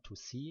I want to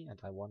see and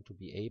I want to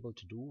be able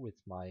to do with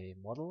my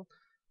model,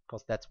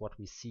 because that's what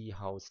we see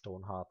how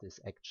Stonehearth is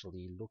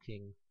actually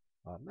looking,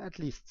 at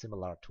least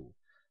similar to.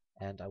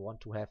 And I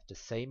want to have the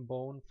same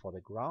bone for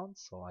the ground,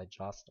 so I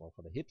just, or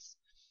for the hips,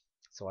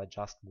 so I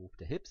just move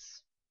the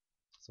hips.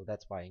 So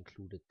that's why I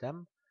included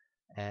them.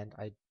 And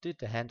I did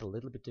the hand a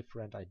little bit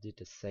different. I did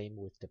the same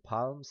with the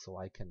palm, so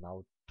I can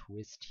now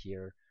twist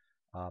here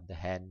the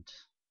hand,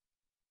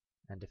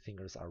 and the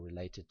fingers are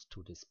related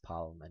to this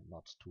palm and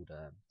not to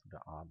the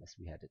arm as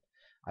we had it.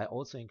 I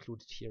also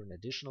included here an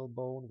additional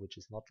bone, which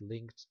is not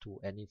linked to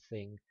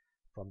anything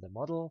from the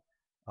model,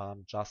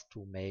 just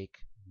to make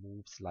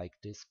moves like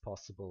this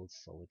possible,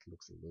 so it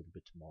looks a little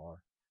bit more,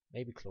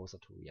 maybe closer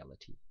to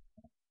reality.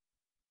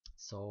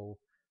 So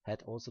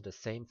had also the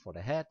same for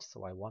the head,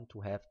 so I want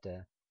to have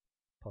the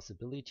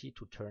possibility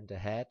to turn the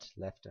head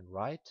left and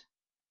right.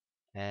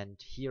 And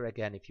here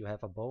again, if you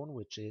have a bone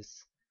which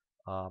is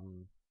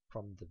from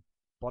the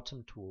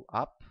bottom to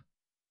up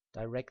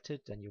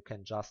directed, then you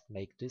can just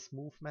make these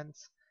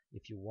movements.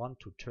 If you want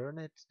to turn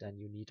it, then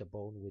you need a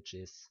bone which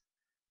is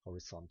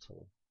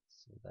horizontal.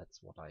 So that's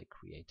what I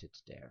created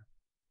there.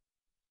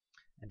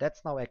 And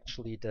that's now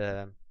actually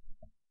the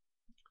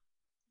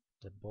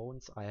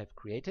bones I have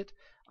created.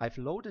 I've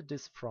loaded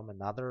this from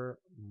another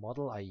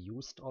model I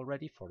used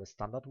already for the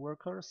standard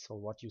worker. So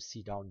what you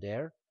see down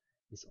there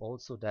is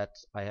also that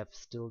I have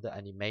still the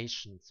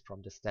animations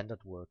from the standard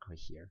worker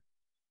here.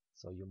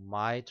 So you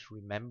might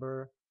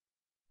remember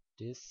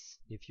this.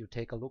 If you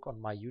take a look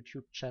on my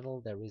YouTube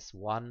channel, there is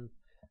one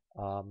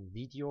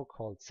video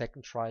called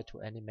Second Try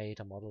to Animate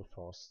a Model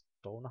for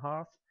Stone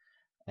Hearth,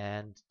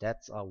 and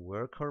that's a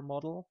worker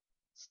model,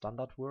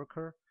 standard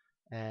worker,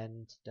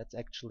 and that's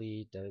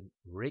actually the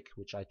rig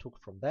which I took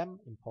from them,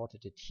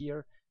 imported it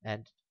here,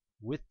 and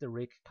with the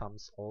rig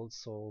comes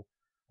also,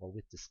 or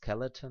with the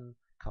skeleton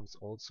comes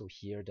also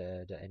here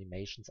the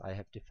animations I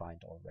have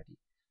defined already.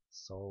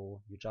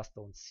 So you just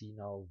don't see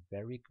now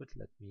very good.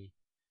 Let me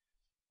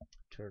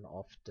turn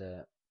off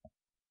the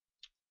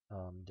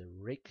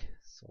rig.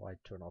 So I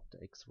turn off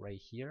the X-ray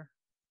here,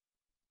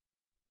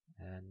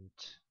 and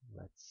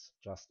let's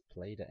just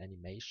play the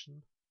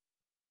animation.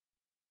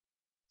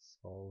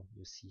 So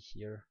you see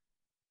here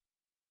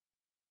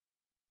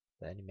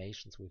the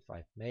animations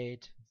I've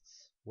made.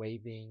 It's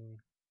waving,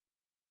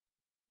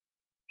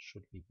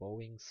 should be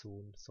bowing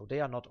soon. So they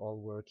are not all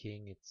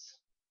working. It's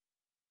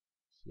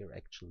here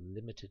actually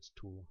limited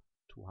to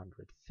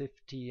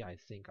 250. I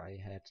think I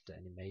had the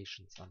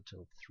animations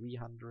until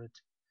 300.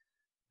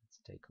 Let's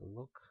take a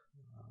look,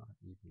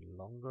 even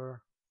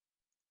longer.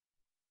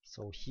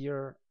 So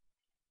here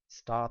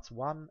starts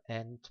 1,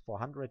 and for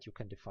 100 you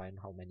can define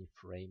how many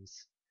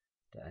frames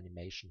the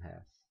animation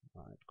has.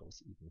 It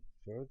goes even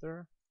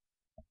further.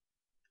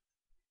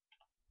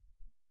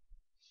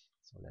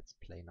 So let's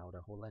play now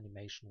the whole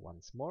animation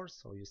once more.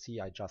 So you see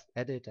I just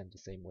edit, and the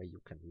same way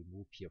you can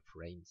remove here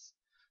frames.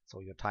 So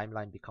your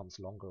timeline becomes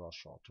longer or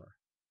shorter.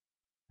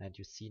 And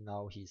you see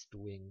now he's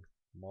doing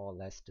more or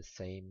less the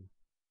same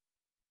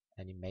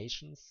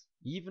animations.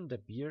 Even the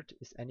beard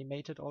is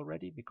animated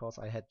already because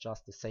I had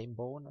just the same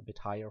bone a bit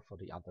higher for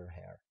the other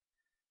hair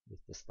with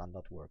the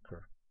standard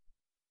worker.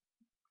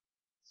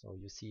 So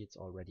you see it's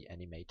already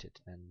animated,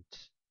 and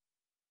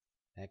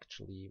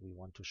actually we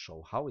want to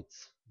show how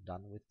it's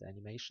done with the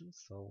animation.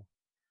 So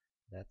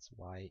that's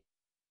why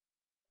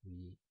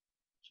we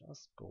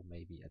just go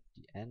maybe at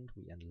the end,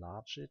 we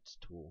enlarge it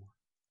to,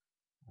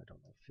 I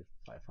don't know,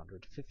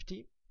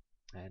 550,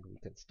 and we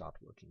can start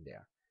working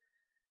there.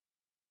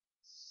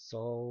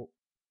 So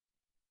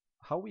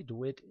how we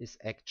do it is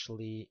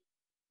actually,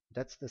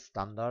 that's the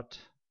standard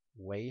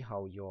way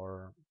how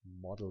your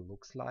model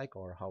looks like,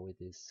 or how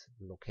it is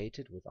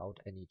located without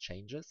any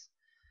changes.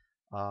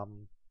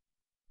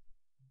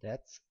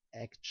 That's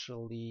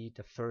actually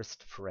the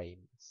first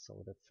frame.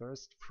 So the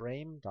first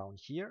frame down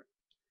here,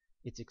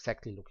 it's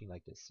exactly looking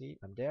like this. See,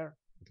 I'm there,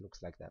 it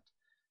looks like that.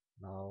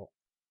 Now,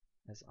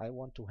 as I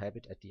want to have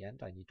it at the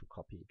end, I need to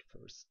copy it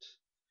first.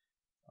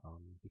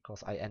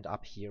 Because I end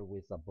up here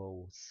with a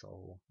bow,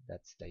 so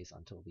that stays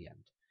until the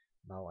end.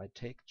 Now I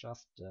take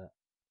just the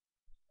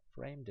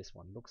frame, this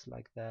one looks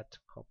like that,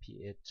 copy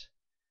it,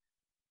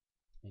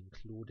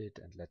 include it,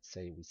 and let's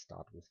say we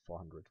start with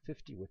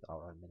 450 with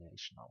our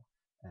animation now.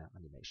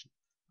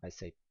 I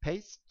say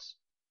paste,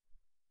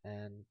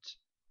 and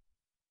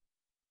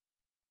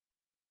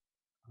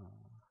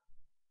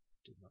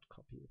did not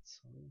copy it,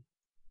 sorry.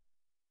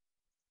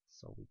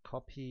 So we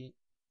copy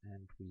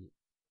and we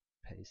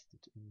paste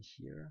it in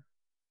here.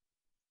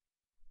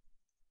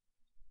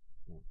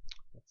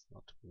 That's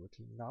not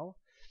working now,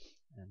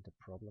 and the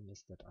problem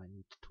is that I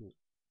need to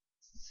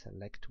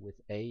select with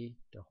A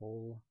the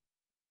whole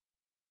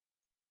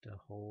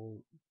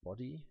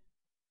body.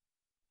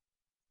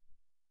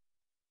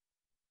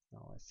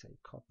 Now I say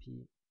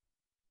copy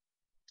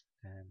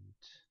and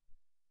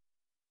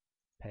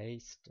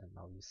paste, and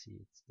now you see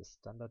it's the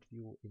standard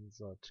view,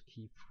 insert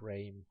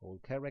keyframe whole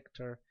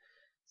character.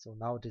 So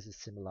now this is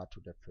similar to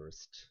the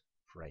first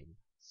frame,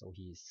 so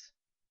he's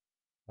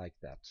like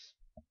that.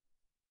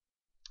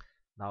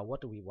 Now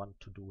what do we want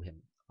to do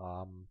him?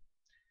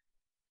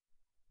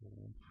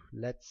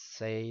 Let's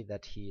say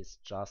that he is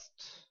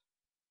just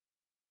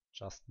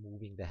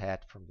moving the head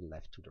from the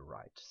left to the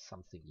right,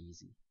 something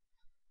easy.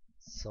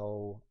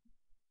 So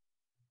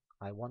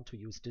I want to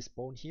use this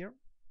bone here.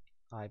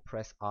 I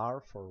press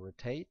R for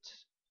rotate,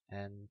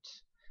 and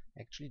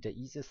actually the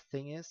easiest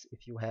thing is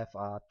if you have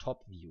a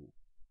top view,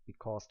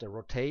 because the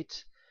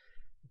rotate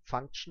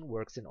function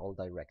works in all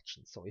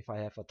directions. So if I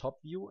have a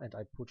top view and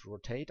I put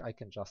rotate, I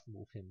can just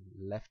move him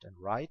left and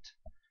right,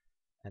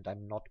 and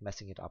I'm not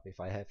messing it up. If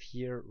I have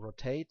here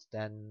rotate,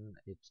 then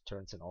it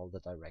turns in all the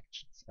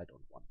directions I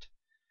don't want.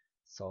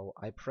 So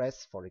I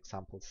press, for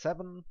example,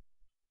 7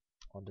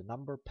 on the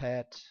number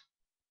pad,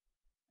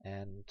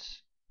 and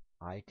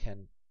I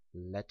can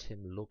let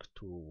him look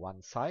to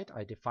one side.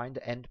 I define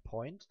the end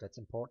point, that's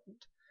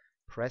important.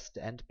 Press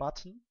the end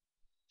button,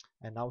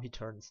 and now he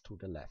turns to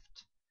the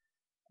left.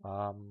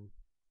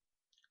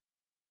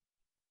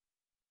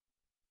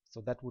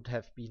 So that would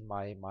have been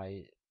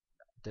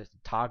the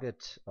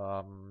target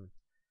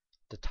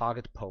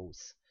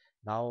pose.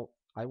 Now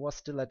I was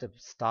still at the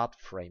start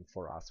frame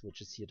for us,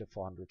 which is here the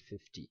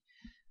 450.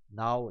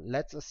 Now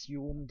let's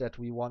assume that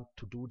we want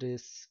to do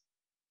this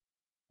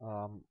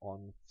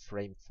on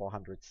frame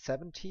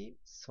 470.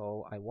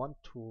 So I want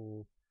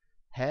to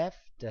have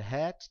the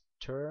head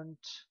turned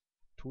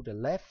to the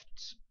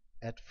left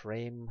at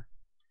frame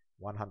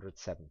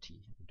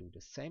 170. Do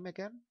the same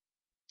again.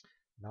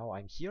 Now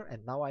I'm here,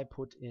 and now I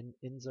put in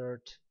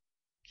insert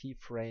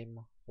keyframe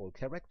whole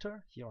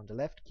character. Here on the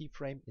left,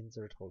 keyframe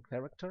insert whole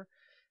character.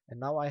 And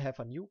now I have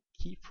a new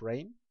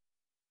keyframe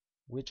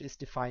which is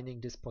defining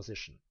this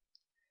position.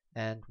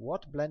 And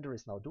what Blender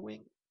is now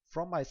doing,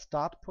 from my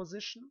start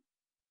position,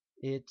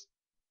 it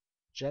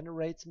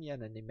generates me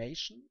an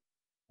animation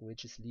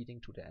which is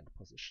leading to the end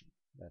position.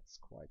 That's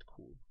quite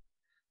cool.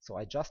 So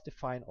I just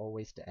define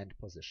always the end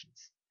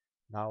positions.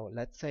 Now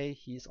let's say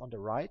he's on the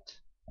right.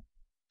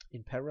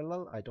 In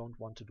parallel, I don't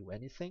want to do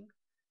anything,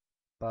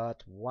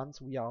 but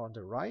once we are on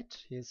the right,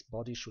 his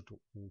body should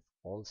move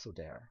also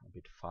there a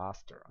bit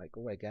faster. I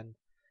go again,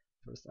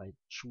 first I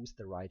choose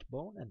the right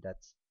bone, and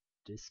that's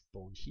this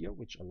bone here,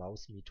 which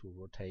allows me to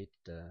rotate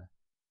the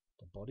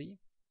body.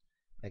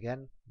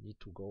 Again, need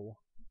to go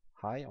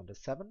high on the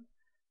 7,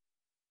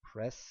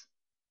 press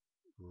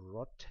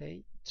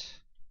rotate,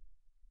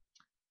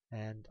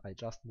 and I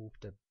just move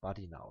the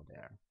body now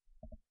there.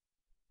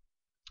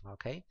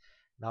 Okay,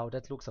 now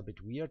that looks a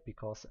bit weird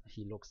because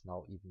he looks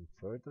now even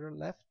further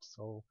left.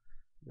 So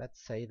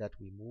let's say that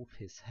we move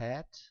his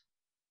head,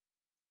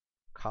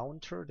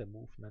 counter the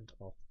movement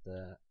of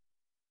the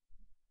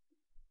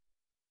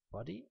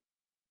body,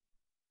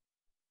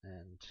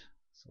 and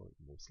so it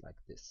moves like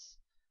this.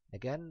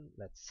 Again,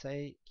 let's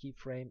say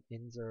keyframe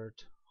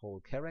insert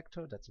whole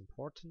character, that's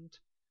important.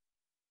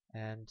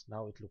 And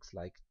now it looks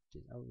like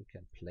this. Now we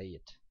can play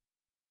it.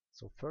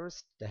 So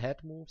first the head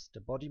moves, the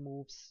body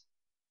moves,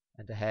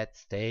 and the head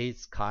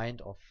stays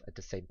kind of at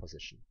the same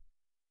position.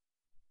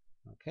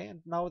 Okay,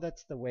 and now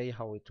that's the way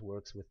how it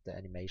works with the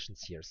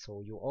animations here.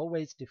 So you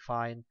always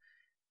define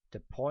the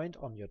point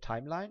on your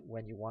timeline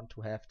when you want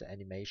to have the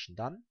animation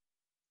done,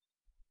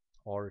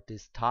 or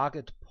this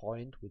target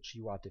point which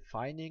you are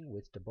defining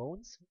with the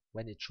bones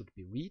when it should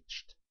be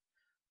reached.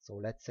 So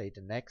let's say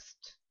the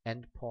next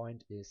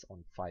endpoint is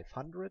on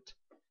 500,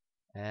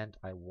 and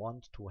I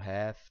want to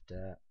have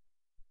the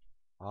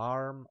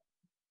arm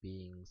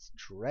being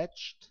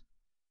stretched,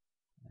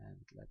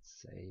 and let's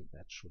say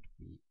that should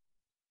be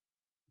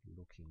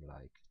looking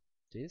like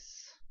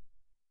this.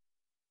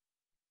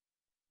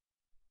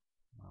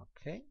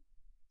 Okay.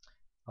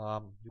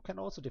 You can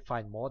also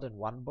define more than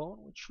one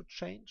bone which should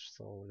change.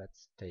 So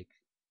let's take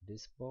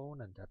this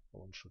bone, and that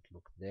bone should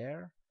look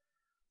there.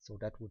 So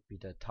that would be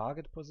the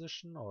target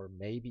position, or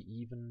maybe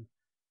even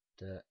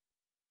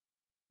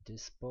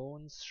these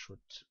bones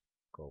should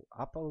go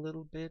up a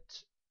little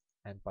bit,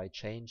 and by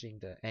changing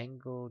the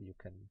angle you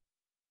can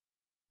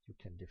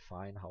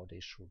define how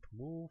they should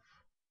move.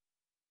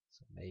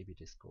 So maybe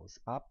this goes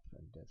up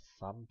and the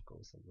thumb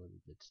goes a little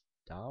bit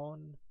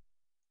down,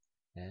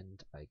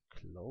 and I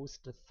close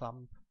the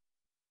thumb.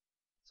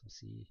 So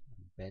see,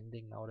 I'm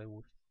bending now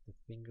with the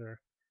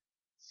finger.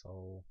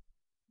 So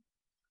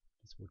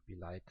this would be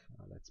like,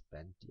 let's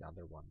bend the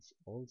other ones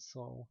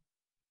also.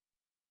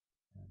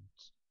 And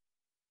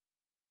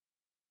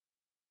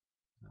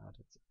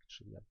that's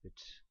actually a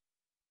bit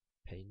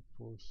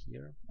painful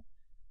here,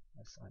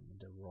 as I'm in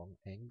the wrong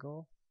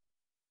angle.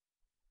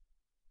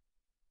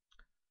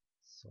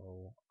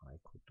 So I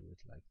could do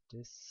it like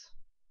this.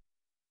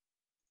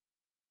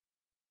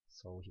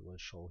 So he will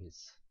show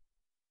his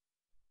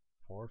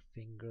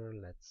forefinger.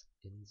 Let's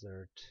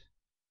insert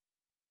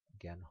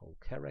again whole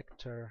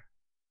character,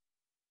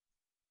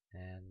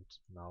 and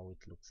now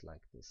it looks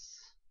like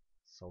this.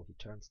 So he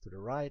turns to the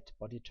right,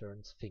 body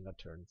turns, finger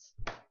turns.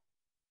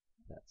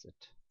 That's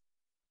it.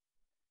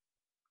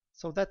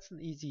 So that's an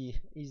easy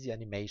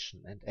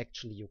animation, and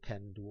actually you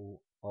can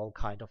do all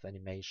kind of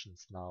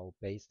animations now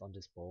based on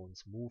these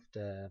bones. Move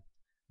the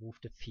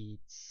feet,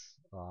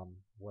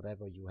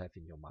 whatever you have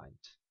in your mind,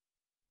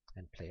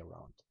 and play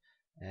around.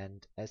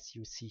 And as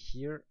you see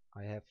here,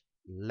 I have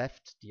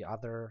left the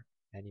other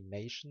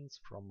animations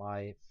from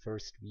my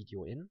first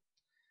video in.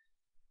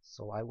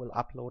 So I will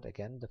upload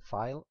again the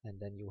file, and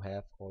then you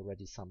have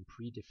already some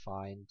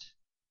predefined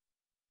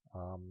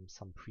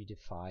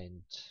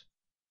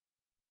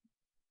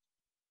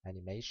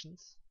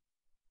animations.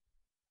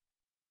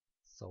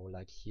 So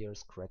like here,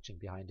 scratching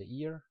behind the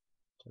ear,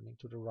 turning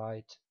to the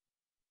right,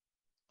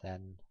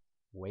 then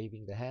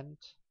waving the hand.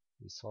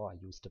 You saw I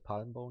used the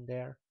palm bone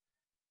there,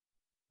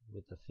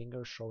 with the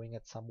finger showing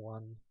at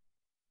someone,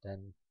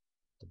 then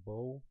the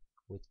bow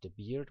with the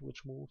beard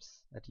which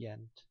moves at the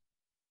end,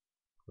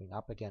 going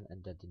up again,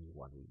 and then the new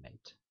one we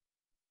made.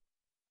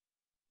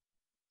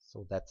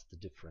 So that's the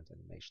different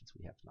animations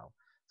we have now.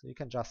 So you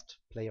can just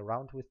play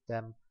around with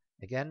them.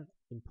 Again,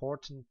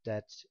 important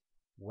that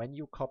when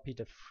you copy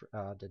the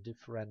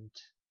different,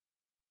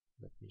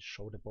 let me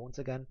show the bones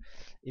again.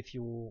 If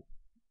you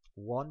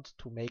want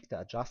to make the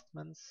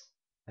adjustments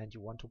and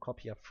you want to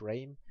copy a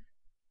frame,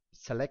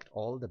 select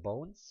all the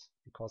bones,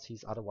 because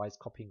he's otherwise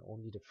copying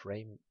only the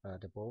frame,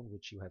 the bone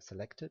which you have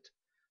selected.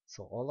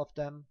 So all of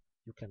them,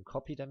 you can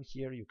copy them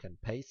here, you can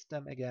paste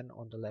them again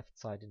on the left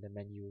side in the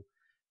menu.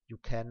 You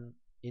can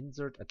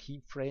insert a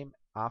keyframe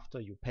after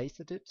you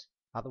pasted it,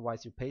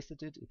 otherwise you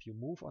pasted it. If you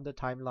move on the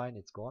timeline,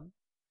 it's gone.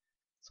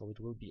 So it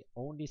will be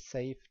only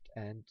saved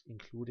and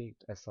included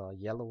as a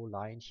yellow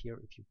line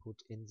here if you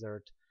put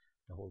insert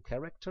the whole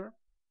character.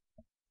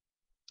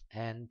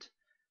 And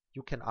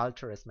you can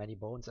alter as many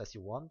bones as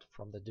you want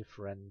from the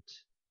different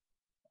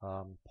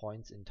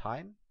points in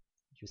time.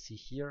 You see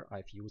here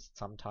I've used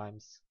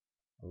sometimes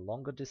a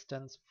longer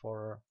distance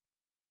for,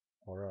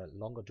 or a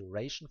longer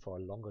duration for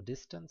a longer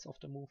distance of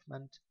the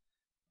movement.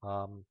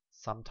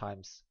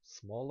 Sometimes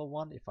smaller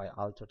one if I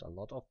altered a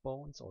lot of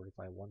bones, or if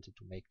I wanted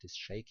to make this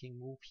shaking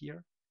move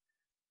here.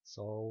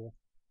 So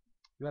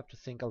you have to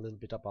think a little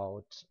bit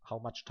about how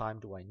much time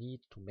do I need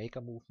to make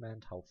a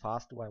movement, how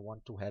fast do I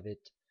want to have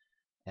it,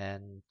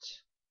 and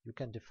you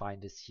can define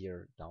this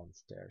here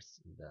downstairs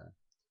in the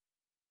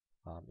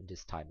in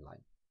this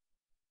timeline,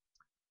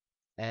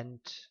 and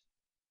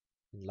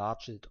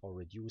enlarge it or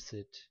reduce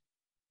it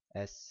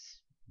as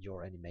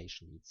your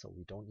animation needs. So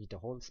we don't need the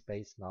whole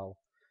space now,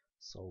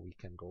 so we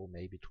can go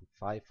maybe to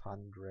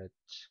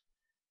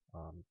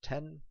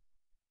 510.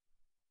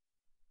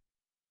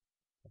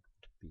 That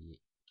would be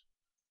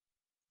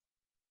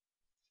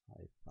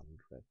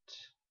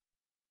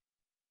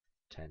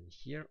 510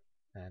 here,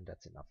 and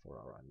that's enough for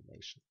our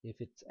animation.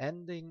 If it's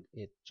ending,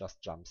 it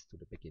just jumps to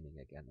the beginning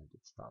again and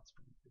it starts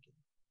from the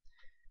beginning.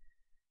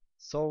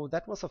 So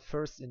that was a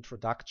first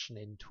introduction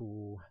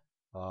into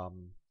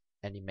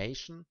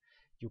animation.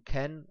 You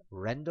can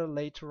render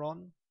later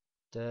on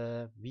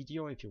the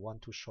video if you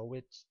want to show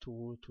it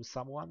to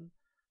someone.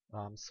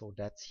 So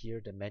that's here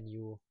the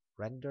menu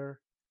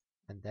render,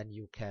 and then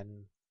you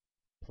can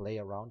play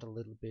around a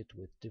little bit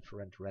with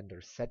different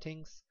render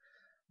settings.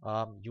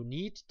 You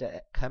need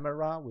the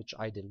camera, which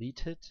I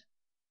deleted.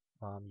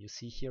 You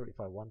see here if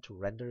I want to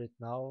render it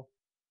now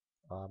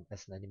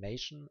as an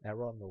animation,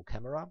 error, no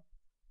camera.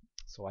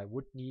 So I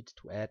would need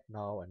to add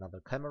now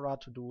another camera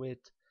to do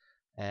it,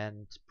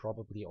 and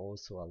probably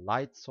also a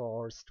light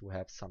source to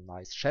have some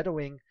nice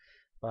shadowing,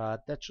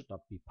 but that should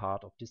not be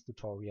part of this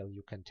tutorial.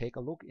 You can take a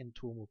look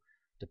into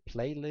the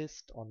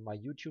playlist on my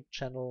YouTube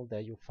channel. There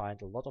you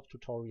find a lot of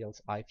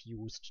tutorials I've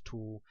used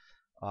to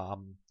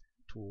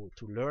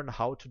learn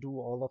how to do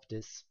all of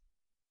this.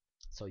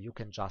 So you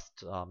can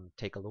just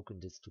take a look in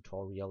these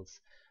tutorials.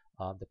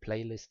 The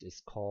playlist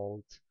is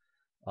called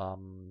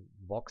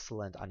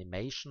Voxel and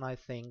Animation, I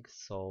think.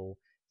 So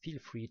feel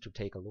free to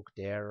take a look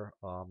there.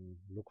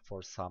 Look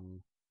for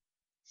some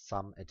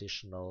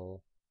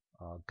additional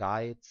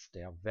guides.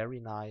 They are very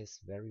nice,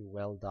 very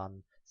well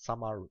done.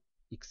 Some are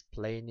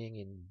explaining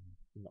in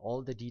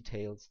all the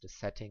details the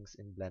settings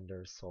in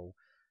Blender, so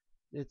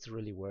it's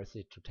really worth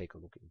it to take a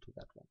look into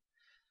that one.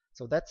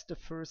 So that's the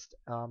first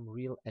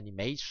real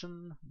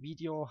animation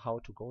video, how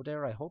to go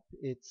there. I hope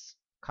it's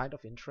kind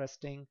of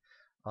interesting.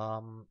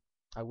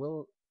 I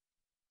will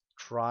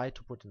try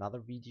to put another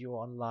video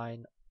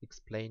online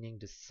explaining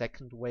the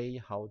second way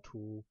how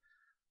to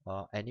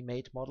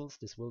animate models.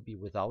 This will be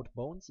without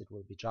bones. It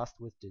will be just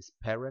with these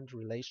parent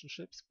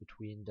relationships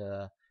between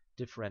the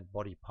different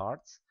body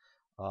parts.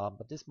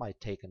 But this might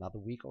take another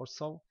week or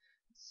so.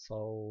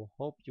 So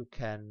hope you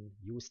can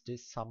use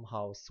this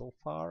somehow so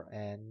far,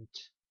 and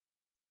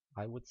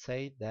I would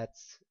say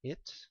that's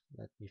it.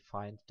 Let me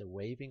find the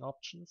waving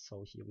option.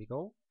 So here we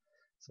go.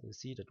 So you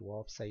see the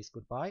dwarf says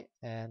goodbye,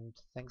 and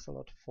thanks a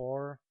lot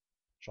for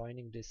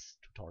joining this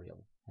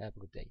tutorial. Have a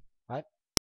good day. Bye.